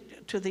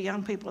speak to the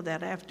young people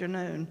that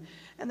afternoon.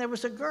 And there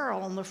was a girl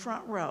on the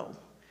front row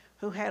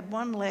who had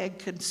one leg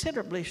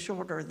considerably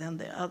shorter than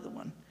the other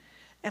one.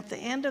 At the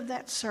end of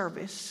that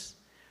service,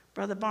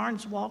 Brother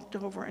Barnes walked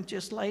over and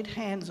just laid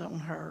hands on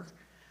her,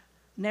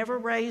 never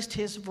raised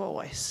his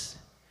voice,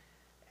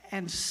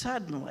 and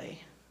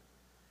suddenly,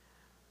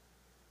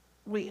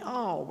 we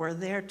all were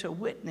there to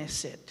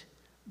witness it.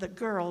 The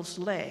girl's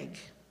leg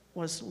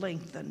was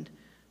lengthened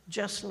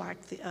just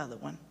like the other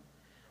one,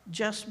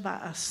 just by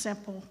a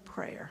simple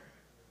prayer.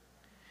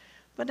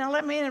 But now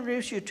let me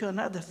introduce you to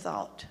another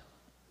thought.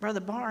 Brother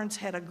Barnes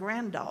had a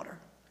granddaughter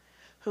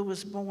who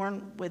was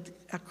born with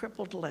a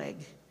crippled leg,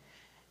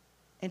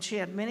 and she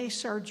had many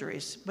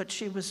surgeries, but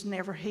she was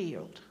never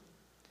healed.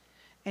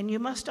 And you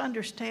must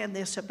understand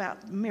this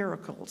about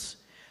miracles.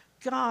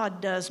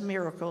 God does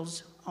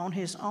miracles on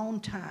his own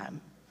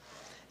time.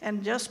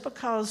 And just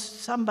because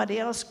somebody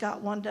else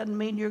got one doesn't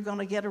mean you're going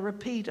to get a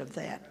repeat of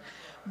that.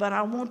 But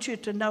I want you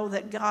to know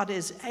that God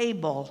is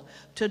able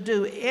to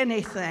do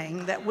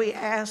anything that we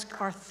ask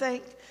or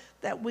think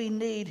that we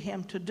need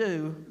him to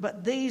do.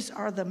 But these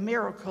are the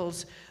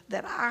miracles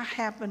that I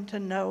happen to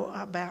know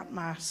about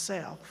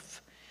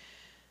myself.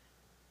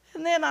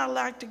 And then I'd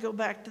like to go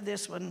back to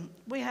this one.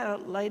 We had a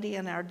lady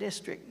in our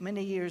district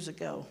many years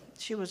ago.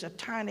 She was a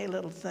tiny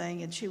little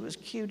thing, and she was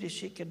cute as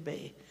she could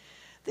be.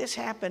 This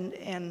happened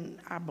in,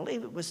 I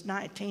believe it was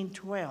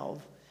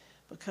 1912,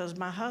 because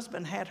my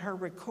husband had her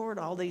record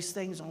all these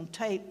things on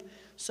tape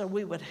so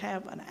we would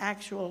have an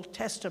actual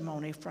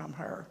testimony from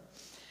her.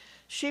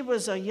 She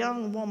was a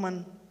young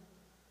woman,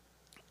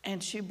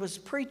 and she was a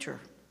preacher,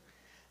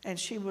 and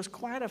she was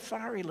quite a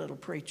fiery little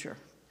preacher.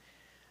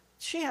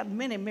 She had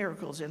many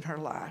miracles in her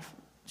life.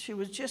 She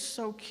was just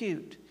so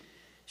cute.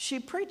 She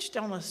preached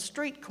on a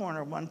street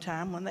corner one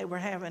time when they were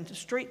having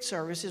street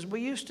services.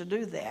 We used to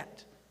do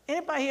that.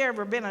 Anybody here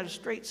ever been at a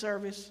street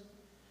service?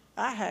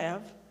 I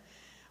have.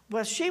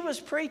 Well, she was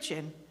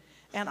preaching,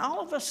 and all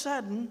of a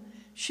sudden,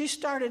 she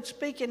started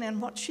speaking in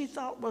what she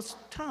thought was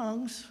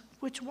tongues,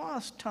 which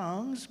was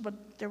tongues,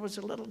 but there was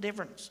a little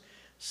different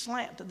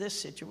slant to this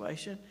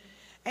situation.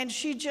 And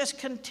she just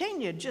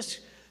continued,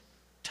 just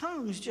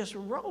tongues just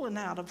rolling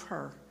out of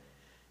her.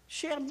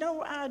 She had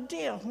no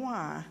idea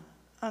why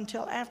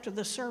until after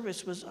the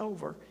service was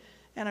over,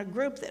 and a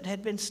group that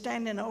had been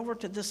standing over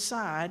to the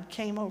side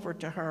came over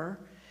to her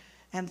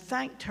and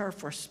thanked her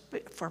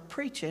for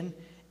preaching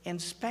in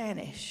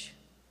Spanish.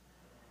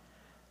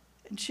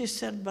 And she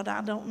said, "But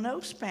I don't know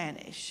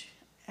Spanish."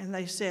 And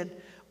they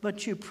said,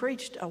 "But you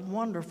preached a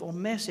wonderful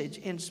message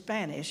in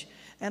Spanish."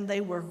 And they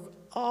were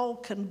all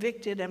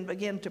convicted and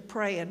began to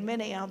pray, and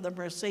many of them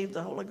received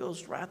the Holy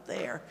Ghost right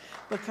there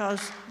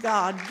because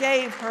God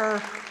gave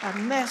her a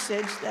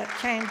message that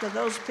came to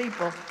those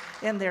people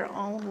in their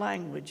own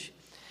language.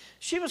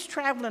 She was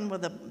traveling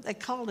with they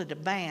called it a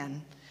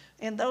band.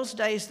 In those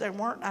days,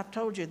 I've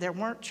told you, there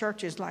weren't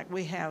churches like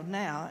we have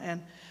now.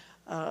 And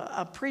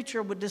a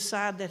preacher would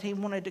decide that he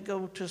wanted to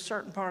go to a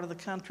certain part of the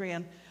country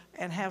and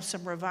have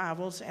some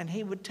revivals, and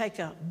he would take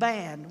a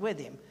band with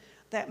him.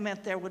 That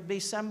meant there would be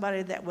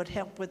somebody that would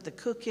help with the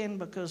cooking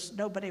because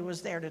nobody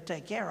was there to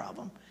take care of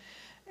them.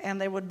 And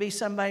there would be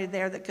somebody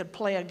there that could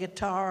play a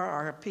guitar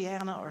or a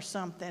piano or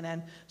something,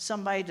 and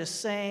somebody to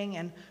sing,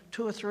 and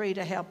 2 or 3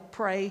 to help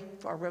pray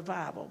for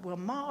revival. Well,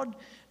 Maud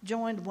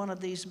joined one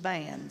of these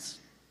bands,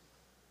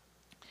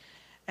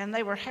 and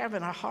they were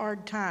having a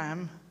hard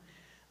time.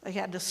 They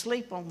had to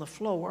sleep on the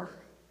floor,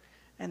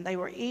 and they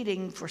were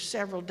eating for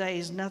several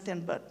days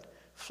nothing but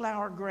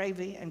flour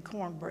gravy and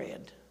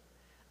cornbread.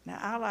 Now,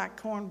 I like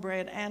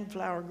cornbread and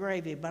flour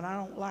gravy, but I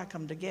don't like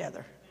them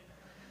together.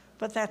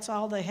 But that's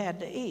all they had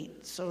to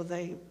eat, so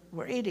they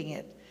were eating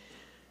it.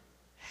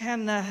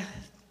 And the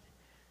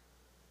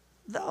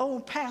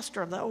old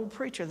pastor, the old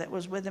preacher that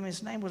was with him,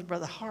 his name was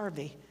Brother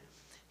Harvey.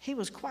 He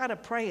was quite a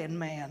praying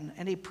man,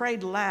 and he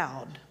prayed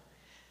loud,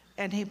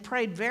 and he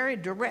prayed very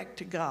direct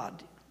to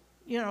God.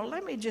 You know,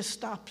 let me just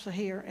stop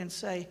here and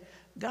say,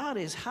 God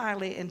is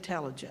highly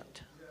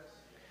intelligent,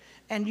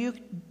 and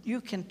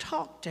you can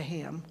talk to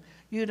him.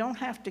 You don't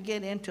have to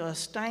get into a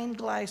stained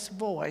glass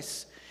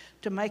voice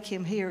to make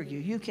him hear you.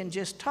 You can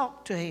just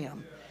talk to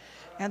him.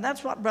 And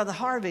that's what Brother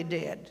Harvey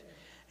did.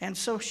 And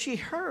so she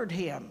heard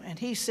him, and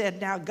he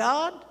said, now,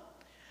 God,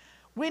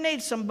 we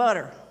need some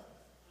butter.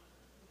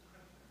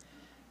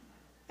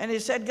 And he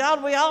said,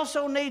 God, we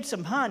also need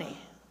some honey.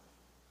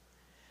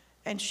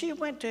 And she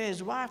went to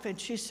his wife, and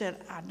she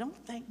said, I don't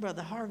think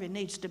Brother Harvey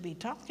needs to be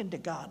talking to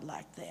God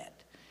like that.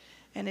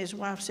 And his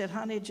wife said,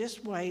 honey,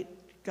 just wait.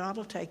 God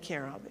will take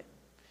care of it.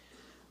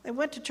 They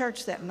went to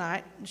church that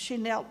night, and she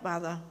knelt by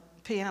the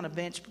piano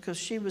bench because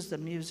she was the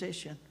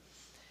musician.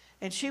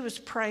 And she was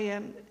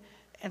praying,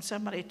 and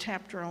somebody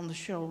tapped her on the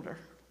shoulder.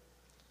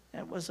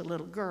 It was a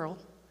little girl.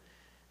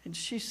 And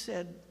she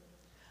said,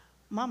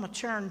 Mama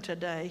churned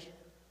today,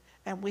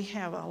 and we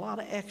have a lot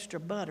of extra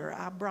butter.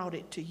 I brought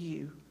it to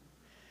you.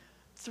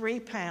 3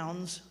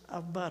 pounds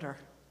of butter.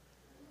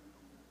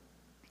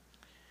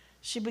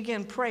 She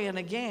began praying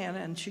again,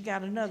 and she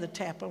got another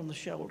tap on the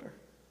shoulder.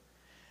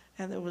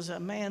 And there was a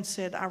man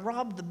said, I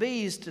robbed the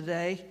bees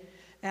today,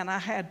 and I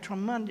had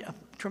a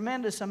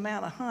tremendous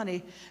amount of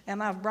honey,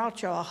 and I've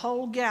brought you a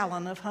whole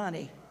gallon of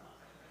honey.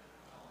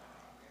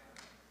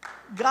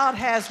 God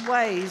has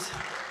ways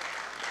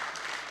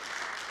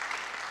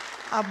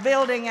of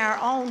building our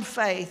own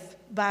faith.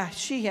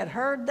 She had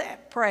heard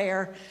that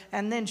prayer,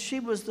 and then she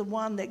was the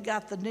one that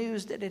got the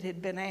news that it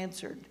had been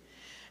answered.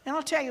 And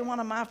I'll tell you one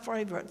of my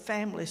favorite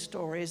family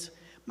stories.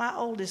 My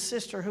oldest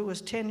sister, who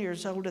was 10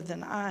 years older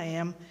than I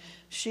am,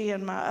 she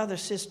and my other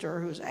sister,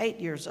 who was 8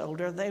 years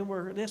older,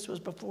 this was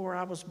before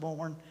I was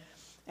born.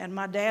 And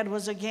my dad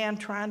was again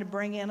trying to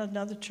bring in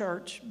another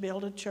church,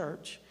 build a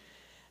church.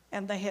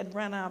 And they had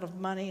run out of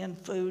money and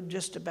food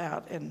just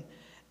about. And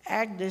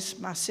Agnes,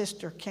 my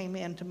sister, came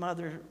in to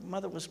Mother.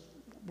 Mother was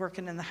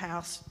working in the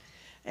house.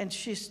 And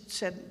she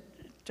said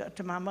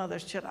to my mother,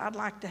 she said, I'd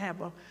like to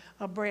have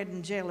a bread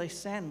and jelly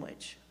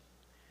sandwich.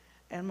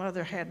 And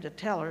Mother had to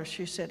tell her,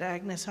 she said,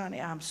 Agnes,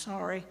 honey, I'm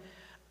sorry.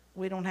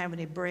 We don't have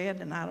any bread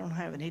and I don't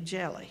have any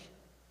jelly.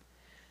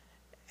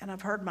 And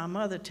I've heard my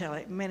mother tell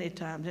it many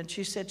times. And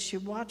she said she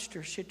watched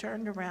her. She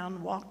turned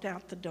around, walked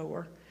out the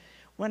door,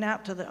 went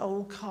out to the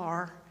old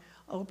car,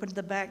 opened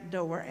the back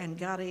door, and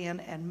got in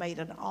and made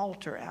an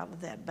altar out of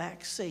that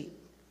back seat.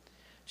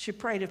 She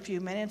prayed a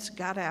few minutes,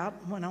 got out,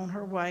 went on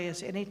her way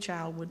as any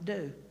child would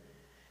do.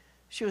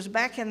 She was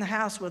back in the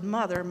house with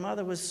Mother.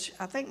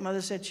 I think Mother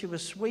said she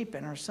was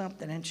sweeping or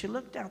something, and she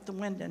looked out the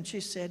window and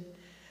she said,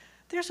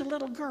 there's a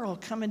little girl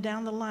coming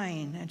down the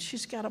lane, and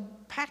she's got a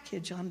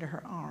package under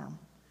her arm.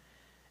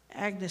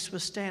 Agnes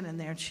was standing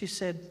there, and she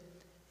said,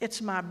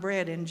 it's my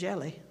bread and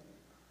jelly.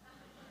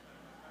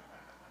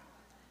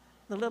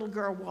 The little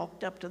girl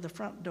walked up to the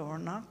front door,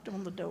 knocked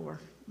on the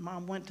door.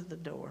 Mom went to the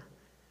door.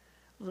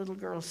 The little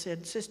girl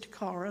said, Sister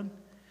Corin,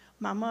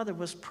 my mother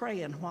was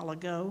praying a while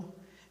ago,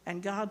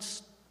 and God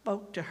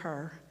spoke to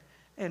her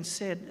and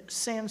said,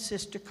 send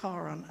Sister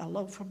Corin a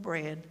loaf of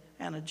bread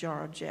and a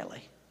jar of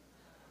jelly.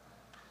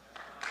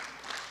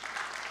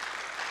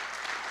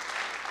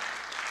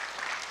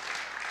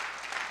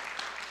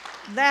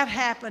 That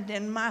happened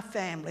in my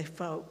family,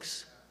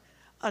 folks.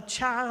 A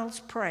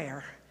child's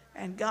prayer,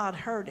 and God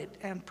heard it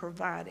and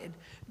provided.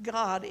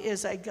 God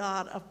is a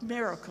God of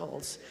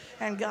miracles,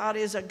 and God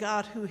is a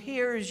God who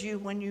hears you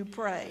when you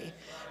pray,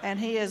 and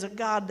He is a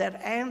God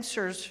that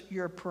answers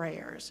your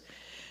prayers.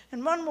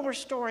 And one more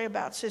story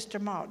about Sister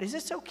Maud. Is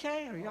this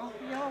okay? Are y'all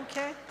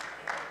okay?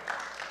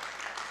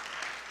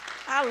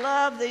 I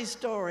love these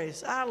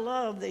stories. I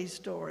love these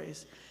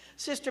stories.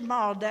 Sister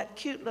Maud, that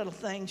cute little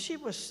thing, she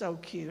was so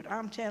cute.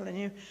 I'm telling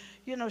you,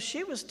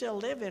 she was still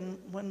living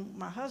when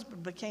my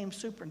husband became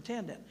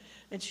superintendent.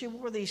 And she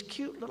wore these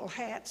cute little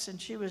hats,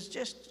 and she was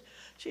just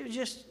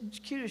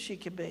cute as she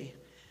could be.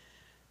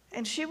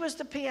 And she was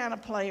the piano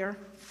player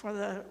for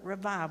the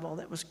revival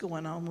that was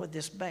going on with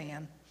this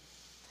band.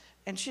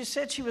 And she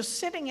said she was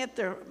sitting at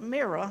the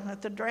mirror,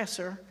 at the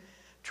dresser,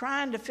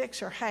 trying to fix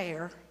her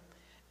hair.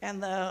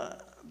 And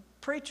the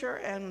preacher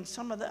and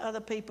some of the other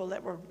people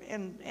that were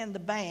in the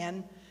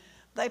band,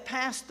 they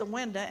passed the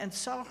window and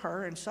saw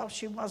her and saw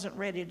she wasn't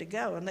ready to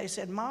go. And they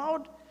said,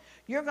 Maud,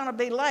 you're going to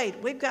be late.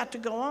 We've got to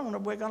go on or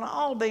we're going to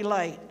all be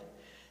late.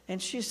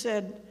 And she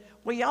said,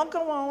 well, y'all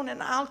go on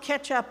and I'll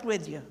catch up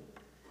with you.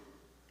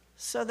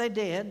 So they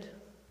did.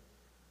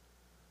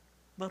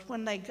 But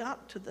when they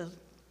got to the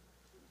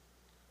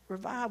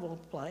revival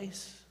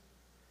place,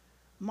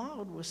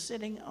 Maud was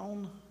sitting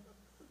on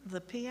the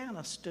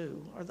piano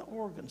stool or the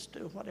organ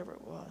stool, whatever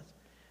it was,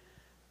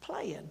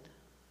 playing.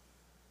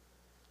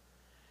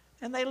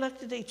 And they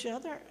looked at each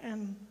other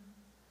and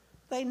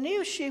they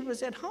knew she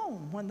was at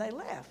home when they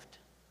left.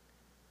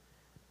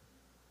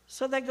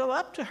 So they go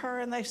up to her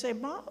and they say,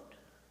 Maud,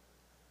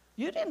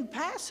 you didn't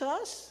pass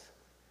us.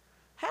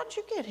 How'd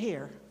you get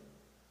here?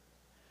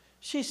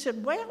 She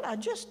said, well, I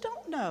just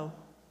don't know.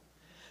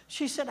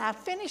 She said, I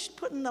finished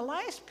putting the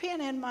last pin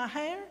in my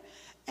hair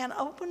and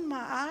opened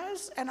my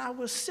eyes, and I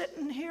was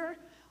sitting here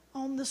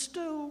on the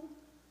stool,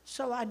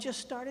 so I just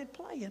started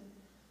playing.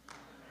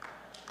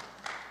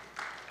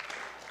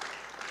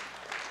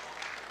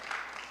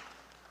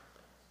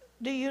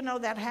 Do you know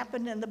that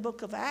happened in the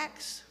book of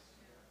Acts?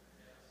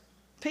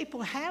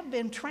 People have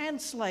been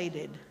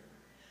translated.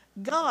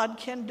 God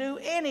can do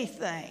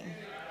anything.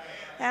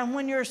 And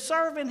when you're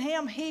serving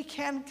him, he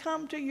can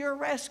come to your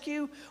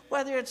rescue,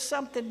 whether it's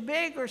something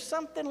big or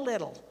something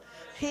little.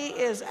 He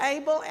is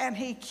able, and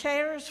he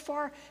cares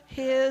for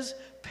his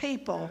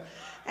people.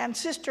 And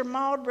Sister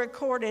Maud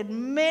recorded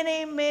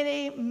many,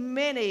 many,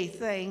 many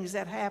things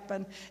that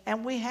happened,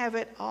 and we have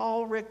it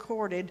all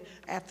recorded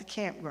at the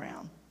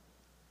campground.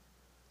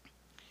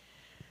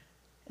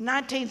 In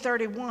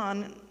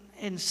 1931,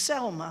 in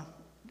Selma,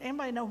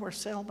 anybody know where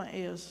Selma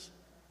is?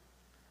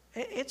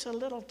 It's a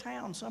little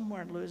town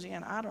somewhere in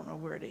Louisiana. I don't know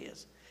where it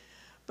is.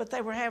 But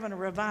they were having a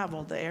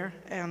revival there,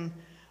 and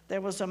there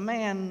was a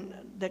man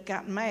that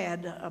got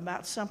mad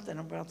about something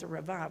about the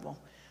revival.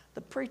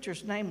 The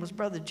preacher's name was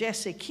Brother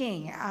Jesse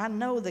King. I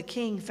know the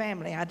King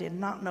family. I did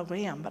not know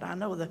him, but I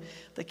know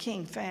the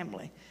King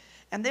family.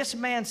 And this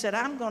man said,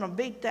 I'm going to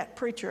beat that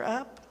preacher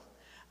up.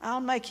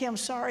 I'll make him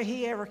sorry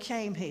he ever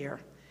came here.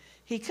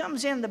 He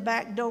comes in the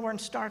back door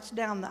and starts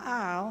down the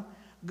aisle,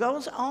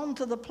 goes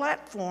onto the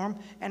platform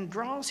and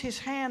draws his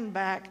hand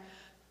back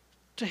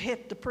to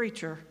hit the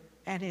preacher,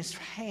 and his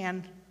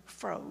hand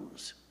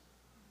froze.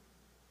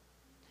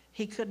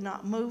 He could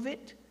not move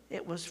it.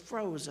 It was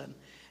frozen.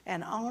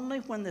 And only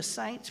when the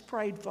saints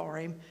prayed for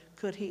him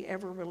could he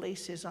ever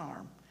release his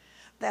arm.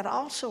 That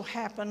also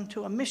happened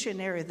to a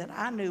missionary that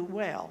I knew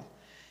well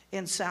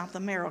in South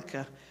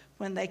America.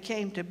 When they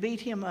came to beat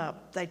him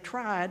up, they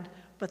tried,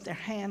 but their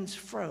hands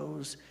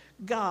froze.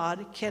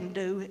 God can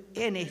do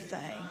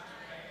anything.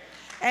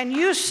 And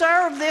you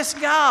serve this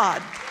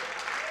God.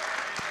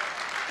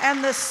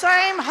 And the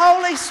same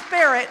Holy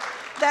Spirit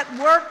that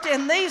worked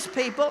in these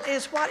people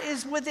is what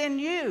is within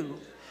you.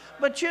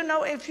 But you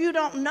know, if you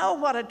don't know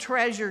what a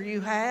treasure you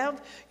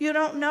have, you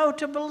don't know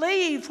to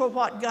believe for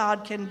what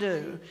God can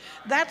do.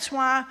 That's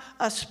why,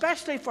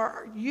 especially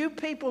for you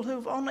people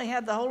who've only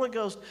had the Holy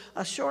Ghost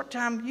a short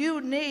time,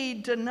 you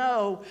need to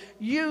know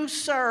you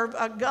serve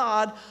a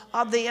God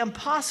of the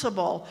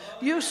impossible.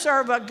 You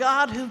serve a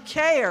God who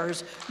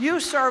cares.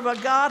 You serve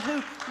a God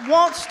who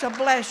wants to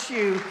bless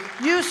you.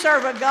 You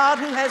serve a God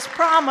who has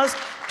promised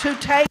to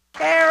take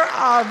care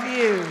of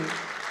you.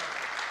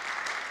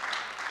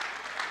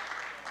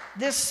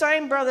 This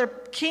same Brother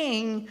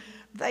King,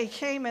 they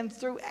came and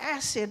threw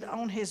acid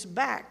on his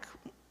back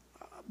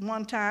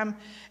one time,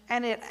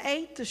 and it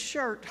ate the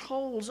shirt,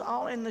 holes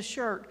all in the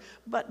shirt,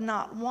 but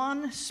not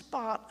one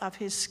spot of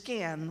his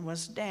skin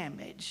was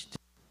damaged.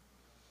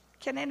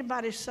 Can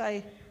anybody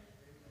say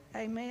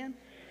amen? Amen.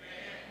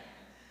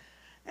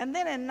 And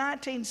then in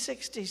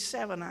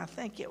 1967, I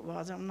think it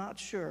was, I'm not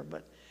sure,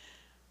 but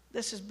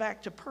this is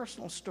back to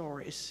personal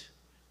stories.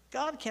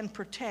 God can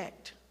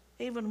protect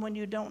even when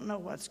you don't know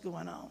what's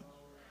going on.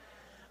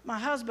 My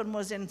husband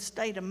was in the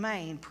state of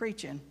Maine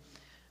preaching.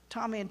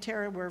 Tommy and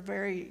Terry were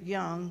very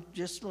young,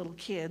 just little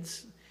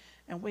kids,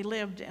 and we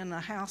lived in a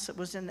house that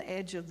was in the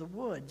edge of the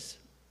woods.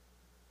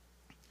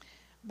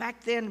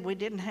 Back then, we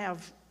didn't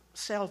have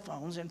cell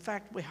phones. In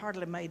fact, we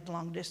hardly made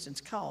long-distance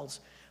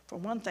calls. For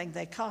one thing,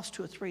 they cost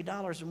 $2 or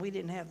 $3, and we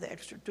didn't have the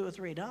extra $2 or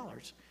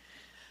 $3.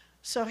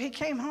 So he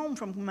came home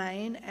from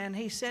Maine, and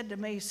he said to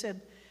me, he said,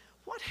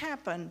 what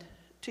happened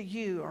to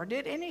you, or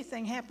did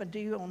anything happen to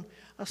you on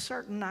a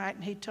certain night?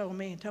 And he told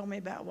me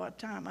about what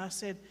time. I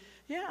said,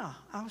 yeah,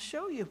 I'll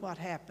show you what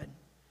happened.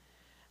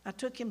 I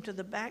took him to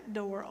the back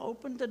door,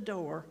 opened the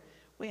door.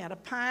 We had a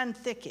pine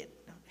thicket,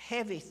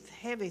 heavy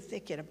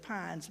thicket of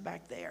pines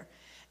back there.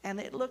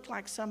 And it looked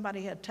like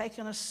somebody had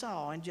taken a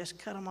saw and just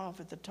cut them off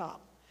at the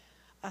top.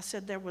 I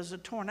said, there was a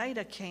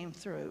tornado came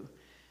through,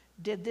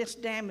 did this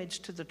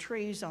damage to the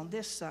trees on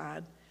this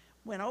side,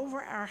 went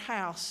over our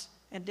house,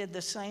 and did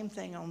the same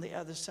thing on the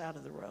other side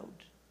of the road.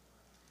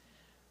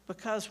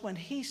 Because when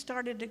he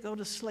started to go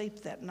to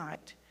sleep that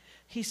night,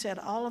 he said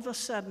all of a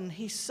sudden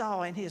he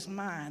saw in his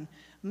mind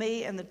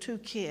me and the two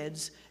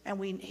kids,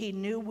 and he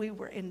knew we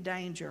were in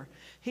danger.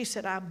 He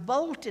said, I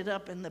bolted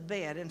up in the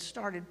bed and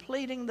started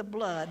pleading the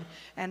blood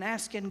and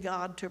asking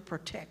God to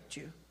protect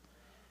you.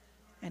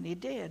 And he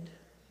did.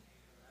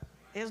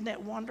 Isn't it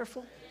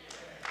wonderful?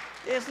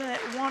 Isn't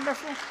it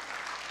wonderful?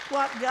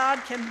 What God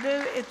can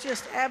do, it's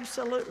just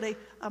absolutely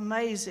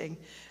amazing.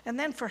 And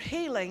then for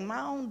healing,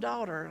 my own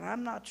daughter, and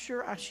I'm not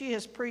sure, she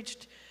has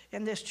preached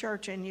in this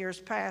church in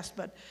years past,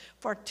 but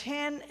for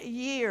 10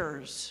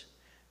 years,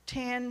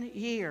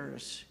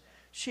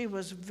 she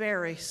was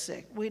very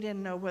sick. We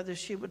didn't know whether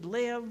she would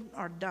live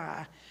or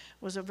die.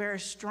 It was a very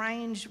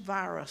strange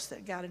virus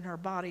that got in her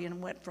body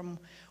and went from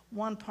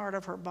one part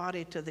of her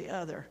body to the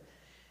other.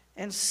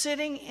 And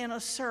sitting in a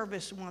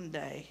service one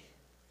day,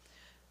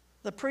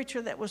 the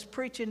preacher that was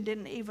preaching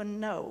didn't even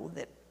know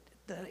that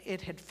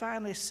it had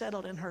finally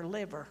settled in her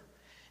liver,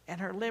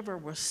 and her liver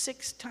was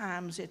 6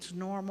 times its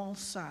normal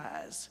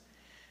size.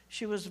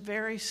 She was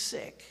very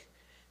sick.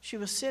 She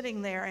was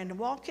sitting there and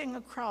walking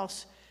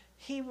across.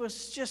 He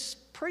was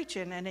just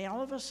preaching, and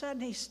all of a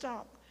sudden he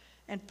stopped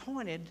and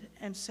pointed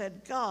and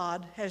said,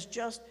 God has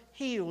just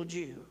healed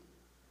you.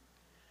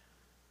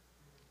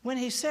 When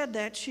he said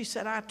that, she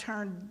said, I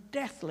turned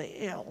deathly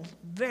ill,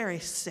 very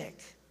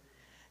sick.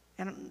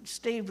 And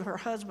Steve, her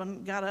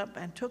husband, got up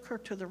and took her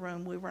to the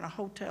room. We were in a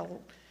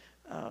hotel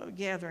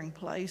gathering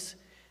place.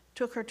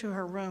 Took her to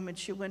her room, and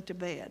she went to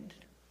bed,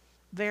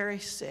 very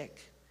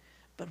sick.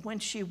 But when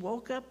she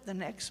woke up the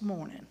next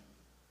morning,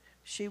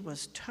 she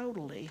was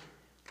totally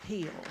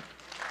healed.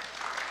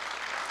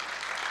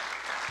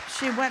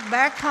 She went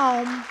back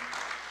home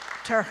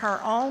to her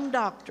own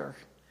doctor,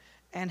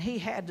 and he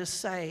had to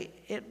say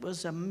it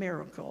was a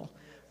miracle,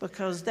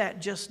 because that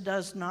just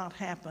does not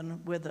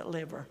happen with the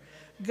liver.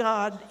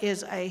 God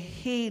is a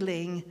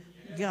healing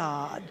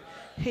God.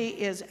 He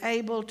is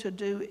able to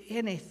do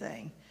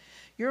anything.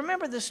 You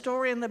remember the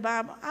story in the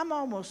Bible? I'm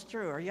almost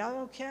through. Are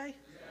y'all okay?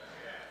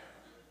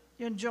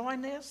 You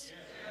enjoying this?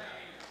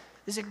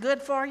 Is it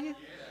good for you?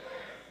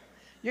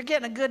 You're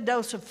getting a good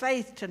dose of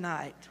faith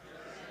tonight.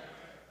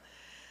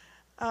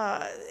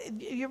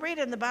 You read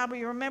in the Bible,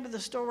 you remember the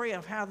story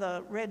of how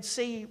the Red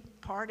Sea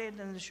parted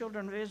and the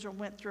children of Israel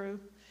went through.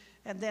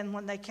 And then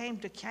when they came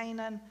to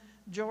Canaan,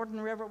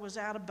 Jordan River was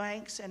out of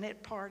banks and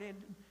it parted.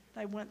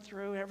 They went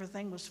through,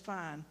 everything was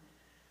fine.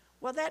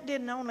 Well, that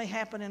didn't only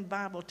happen in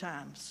Bible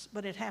times,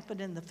 but it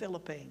happened in the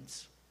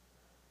Philippines.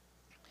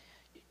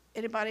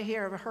 Anybody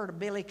here ever heard of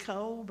Billy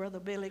Cole, Brother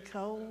Billy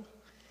Cole?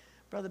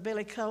 Brother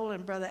Billy Cole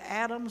and Brother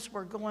Adams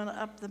were going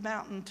up the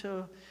mountain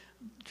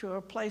to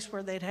a place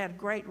where they'd had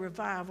great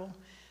revival,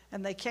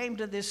 and they came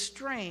to this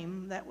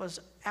stream that was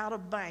out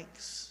of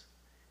banks,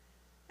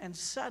 and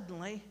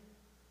suddenly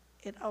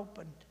it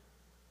opened.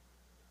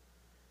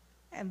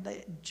 And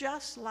they,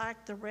 just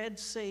like the Red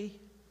Sea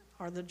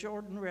or the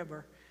Jordan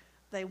River,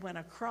 they went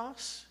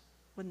across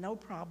with no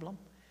problem,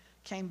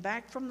 came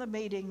back from the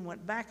meeting,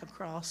 went back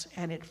across,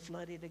 and it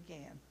flooded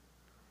again.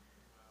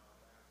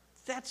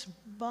 That's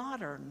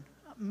modern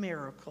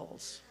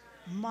miracles.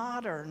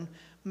 Modern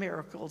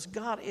miracles.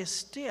 God is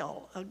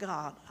still a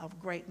God of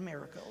great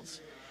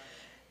miracles.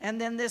 And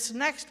then this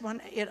next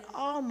one, it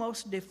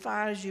almost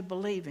defies you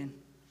believing.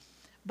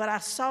 But I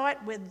saw it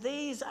with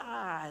these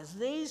eyes.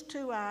 These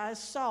two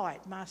eyes saw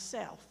it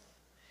myself.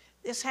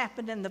 This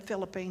happened in the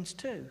Philippines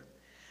too.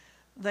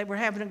 They were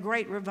having a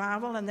great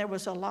revival, and there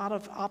was a lot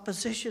of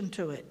opposition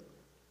to it.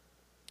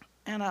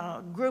 And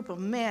a group of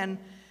men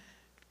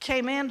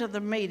came into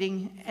the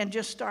meeting and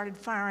just started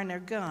firing their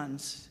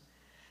guns.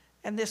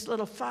 And this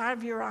little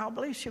 5-year-old, I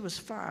believe she was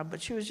 5,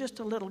 but she was just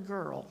a little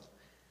girl.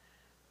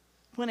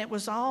 When it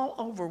was all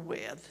over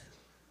with,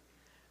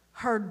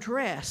 her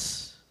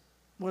dress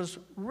was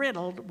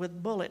riddled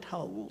with bullet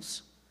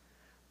holes,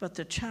 but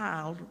the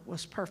child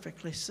was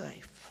perfectly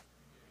safe.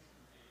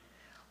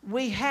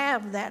 We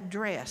have that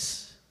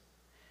dress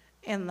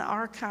in the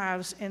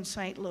archives in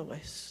St.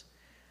 Louis.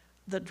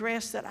 The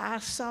dress that I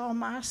saw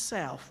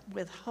myself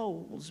with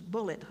holes,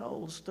 bullet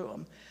holes through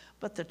them,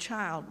 but the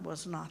child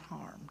was not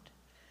harmed.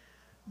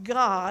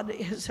 God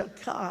is a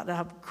God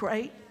of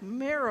great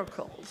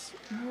miracles,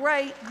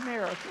 great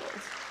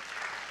miracles.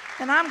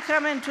 And I'm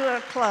coming to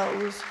a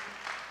close.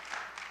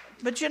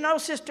 But you know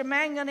Sister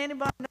Mangan?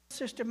 Anybody know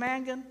Sister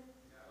Mangan?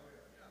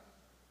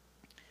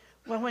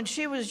 Well, when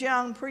she was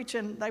young,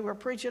 they were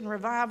preaching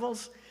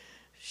revivals.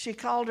 She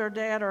called her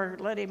dad or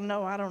let him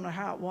know, I don't know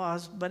how it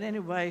was, but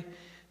anyway,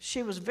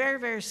 she was very,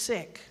 very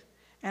sick.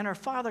 And her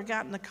father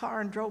got in the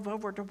car and drove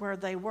over to where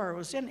they were. It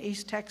was in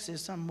East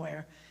Texas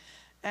somewhere.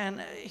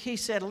 And he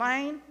said,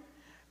 Lane,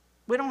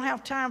 we don't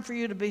have time for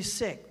you to be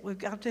sick. We've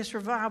got this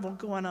revival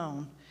going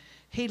on.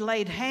 He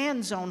laid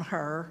hands on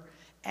her,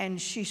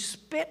 and she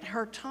spit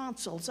her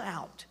tonsils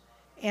out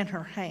in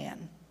her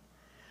hand,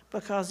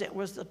 because it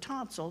was the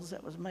tonsils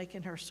that was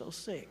making her so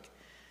sick.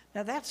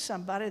 Now, that's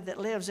somebody that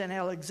lives in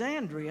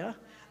Alexandria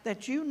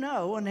that you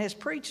know and has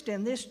preached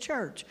in this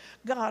church.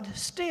 God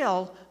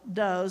still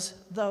does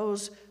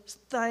those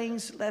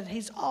things that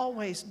he's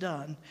always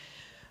done.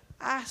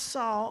 I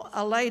saw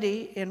a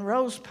lady in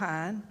Rose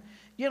Pine,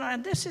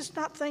 and this is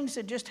not things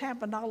that just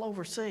happened all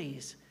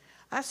overseas.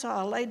 I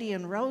saw a lady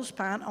in Rose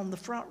Pine on the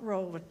front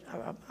row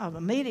of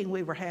a meeting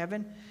we were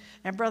having,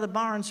 and Brother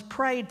Barnes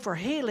prayed for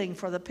healing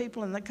for the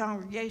people in the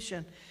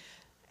congregation.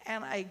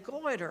 And a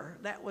goiter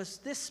that was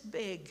this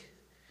big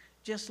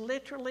just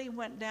literally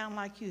went down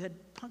like you had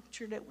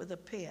punctured it with a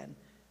pin,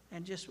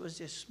 and just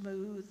was as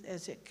smooth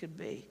as it could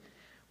be,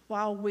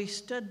 while we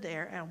stood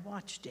there and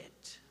watched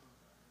it.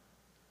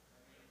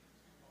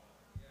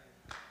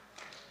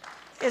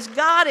 Is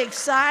God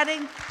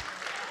exciting?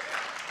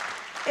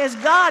 Is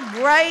God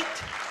great?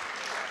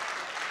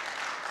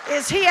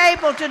 Is he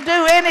able to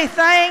do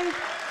anything?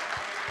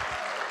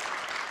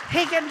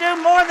 He can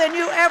do more than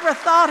you ever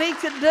thought he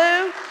could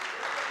do.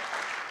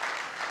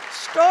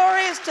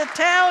 Stories to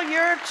tell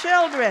your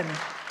children.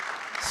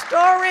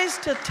 Stories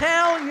to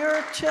tell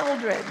your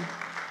children.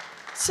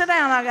 Sit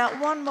down, I got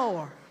one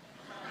more.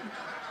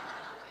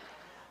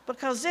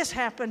 Because this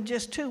happened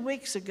just 2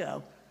 weeks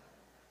ago.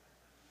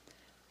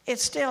 It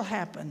still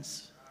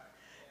happens.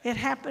 It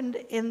happened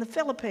in the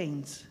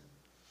Philippines.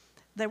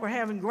 They were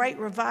having great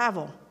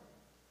revival.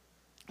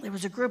 There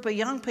was a group of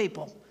young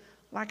people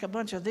like a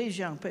bunch of these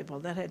young people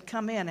that had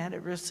come in and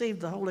had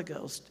received the Holy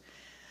Ghost.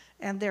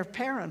 And their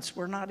parents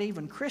were not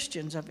even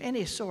Christians of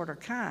any sort or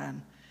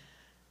kind.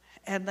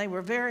 And they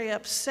were very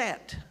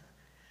upset.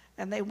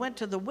 And they went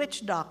to the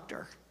witch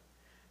doctor.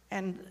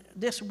 And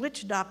this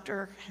witch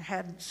doctor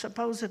had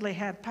supposedly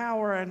had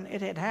power, and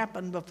it had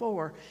happened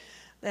before,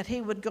 that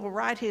he would go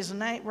write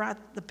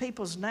the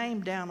people's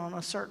name down on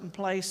a certain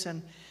place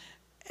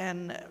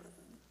and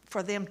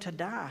for them to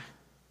die.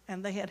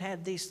 And they had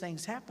had these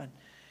things happen.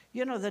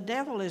 You know, the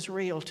devil is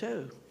real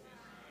too.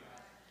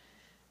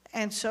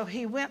 And so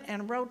he went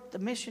and wrote the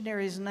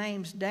missionaries'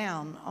 names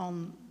down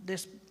on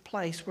this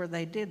place where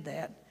they did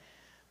that,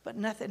 but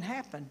nothing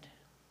happened.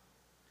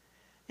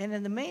 And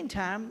in the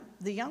meantime,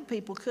 the young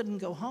people couldn't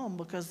go home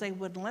because they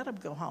wouldn't let them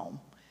go home.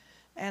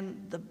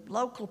 And the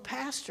local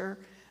pastor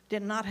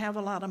did not have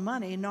a lot of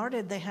money, nor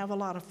did they have a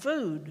lot of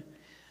food.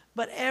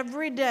 But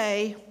every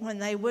day when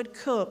they would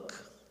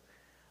cook,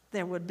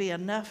 there would be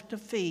enough to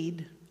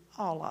feed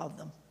all of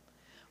them.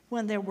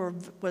 When there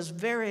was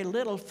very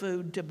little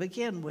food to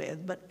begin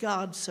with, but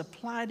God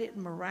supplied it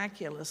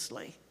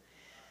miraculously.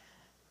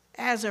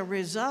 As a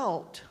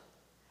result,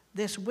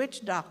 this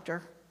witch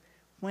doctor,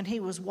 when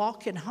he was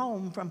walking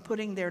home from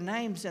putting their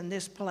names in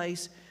this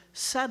place,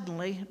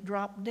 suddenly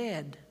dropped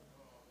dead.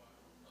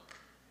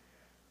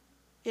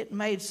 It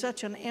made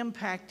such an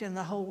impact in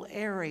the whole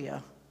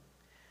area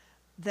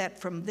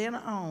that from then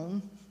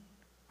on,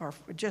 or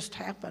it just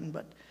happened,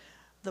 but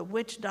the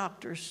witch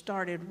doctors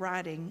started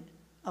writing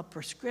a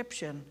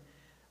prescription.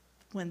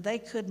 When they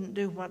couldn't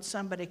do what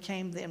somebody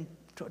came then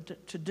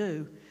to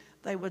do,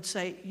 they would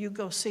say, you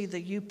go see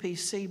the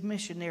UPC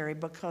missionary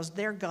because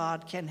their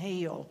God can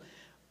heal,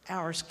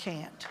 ours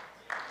can't.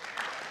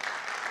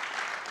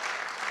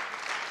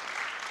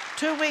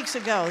 2 weeks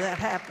ago that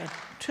happened.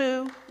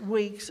 2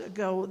 weeks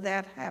ago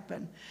that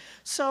happened.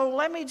 So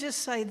let me just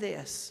say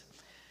this.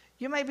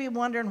 You may be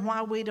wondering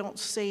why we don't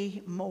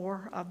see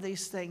more of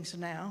these things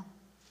now.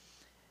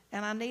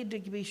 And I need to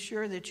be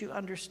sure that you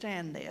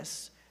understand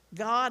this.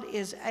 God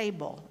is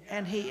able,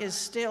 and He is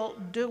still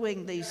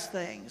doing these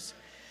things.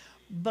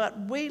 But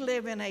we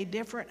live in a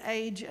different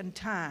age and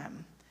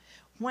time.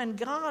 When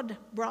God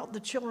brought the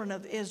children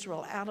of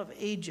Israel out of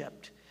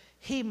Egypt,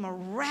 He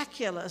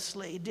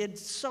miraculously did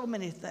so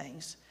many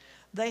things.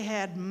 They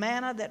had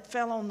manna that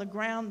fell on the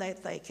ground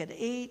that they could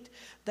eat.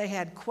 They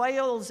had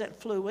quails that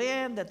flew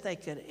in that they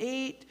could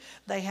eat.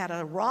 They had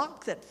a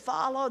rock that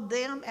followed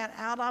them, and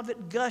out of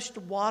it gushed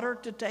water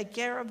to take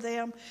care of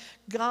them.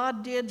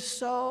 God did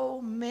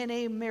so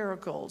many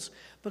miracles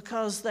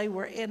because they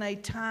were in a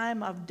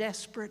time of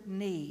desperate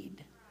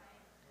need.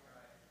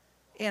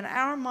 In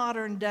our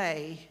modern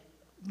day,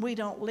 we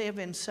don't live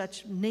in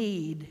such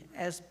need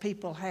as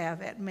people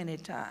have at many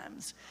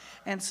times.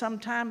 And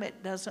sometimes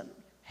it doesn't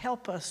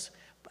help us.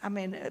 I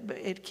mean,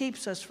 it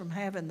keeps us from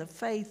having the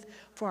faith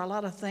for a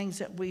lot of things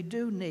that we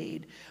do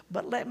need.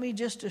 But let me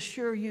just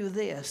assure you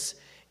this.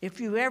 If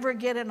you ever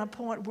get in a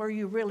point where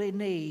you really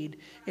need,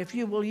 if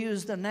you will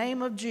use the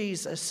name of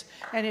Jesus,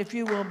 and if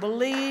you will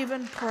believe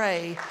and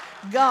pray,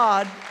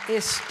 God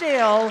is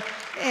still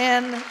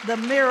in the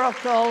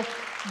miracle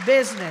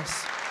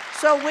business.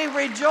 So we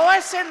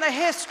rejoice in the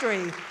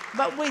history,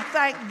 but we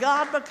thank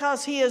God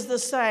because He is the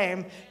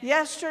same.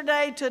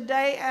 Yesterday,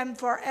 today, and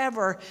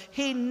forever.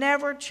 He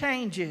never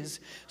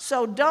changes.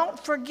 So don't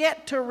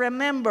forget to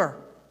remember.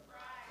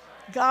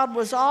 God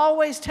was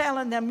always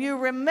telling them, you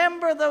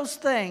remember those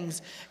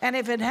things. And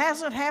if it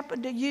hasn't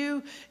happened to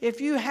you,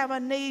 if you have a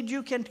need,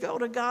 you can go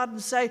to God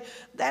and say,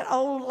 that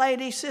old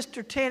lady,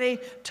 Sister Tenney,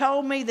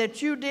 told me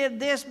that you did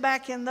this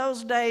back in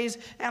those days,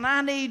 and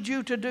I need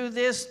you to do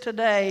this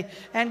today.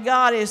 And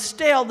God is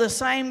still the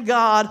same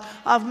God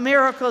of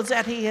miracles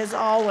that He has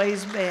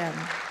always been.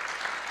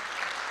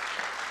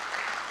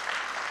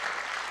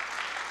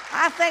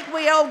 I think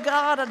we owe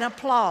God an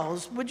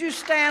applause. Would you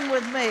stand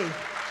with me?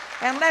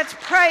 And let's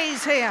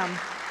praise Him.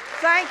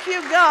 Thank you,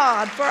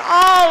 God, for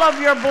all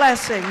of your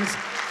blessings.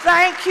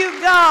 Thank you,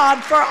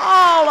 God, for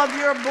all of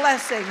your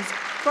blessings,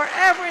 for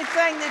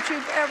everything that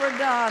you've ever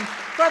done,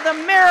 for the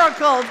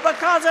miracles,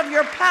 because of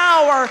your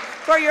power,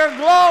 for your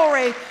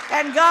glory.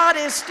 And God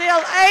is still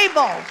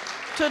able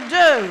to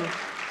do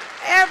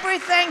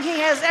everything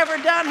He has ever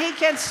done. He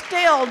can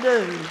still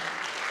do.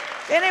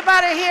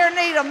 Anybody here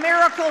need a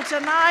miracle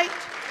tonight?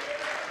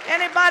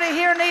 Anybody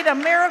here need a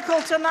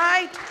miracle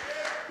tonight?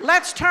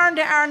 Let's turn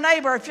to our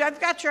neighbor. If you've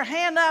got your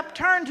hand up,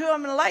 turn to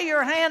them and lay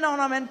your hand on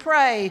them and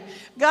pray.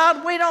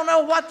 God, we don't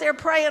know what they're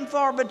praying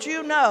for, but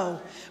you know.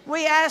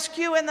 We ask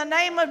you in the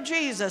name of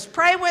Jesus.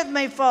 Pray with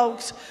me,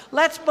 folks.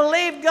 Let's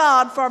believe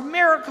God for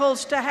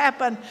miracles to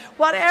happen.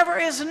 Whatever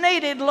is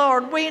needed,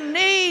 Lord, we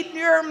need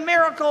your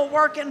miracle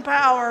working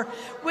power.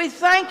 We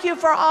thank you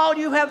for all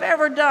you have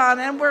ever done,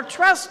 and we're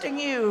trusting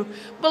you,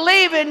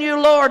 believing you,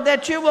 Lord,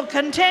 that you will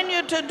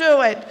continue to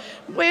do it.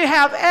 We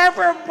have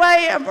every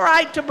way of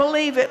right to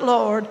believe it,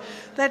 Lord,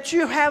 that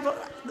you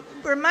have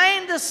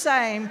remained the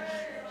same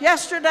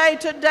yesterday,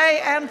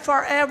 today, and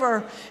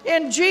forever.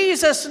 In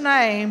Jesus'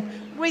 name,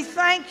 we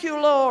thank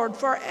you, Lord,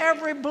 for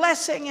every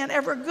blessing and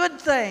every good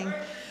thing.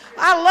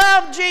 I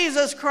love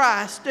Jesus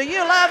Christ. Do you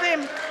love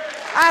him?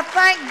 I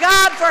thank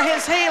God for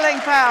his healing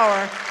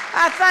power.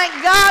 I thank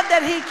God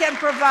that he can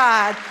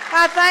provide.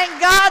 I thank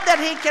God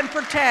that he can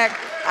protect.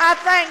 I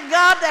thank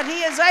God that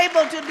he is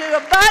able to do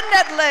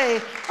abundantly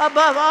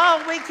above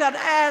all we could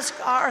ask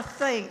or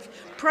think.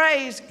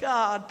 Praise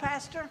God.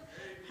 Pastor,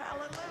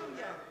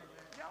 hallelujah.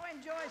 Y'all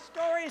enjoy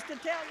stories to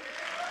tell you?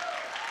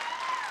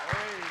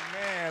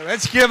 Amen.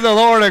 Let's give the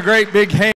Lord a great big hand.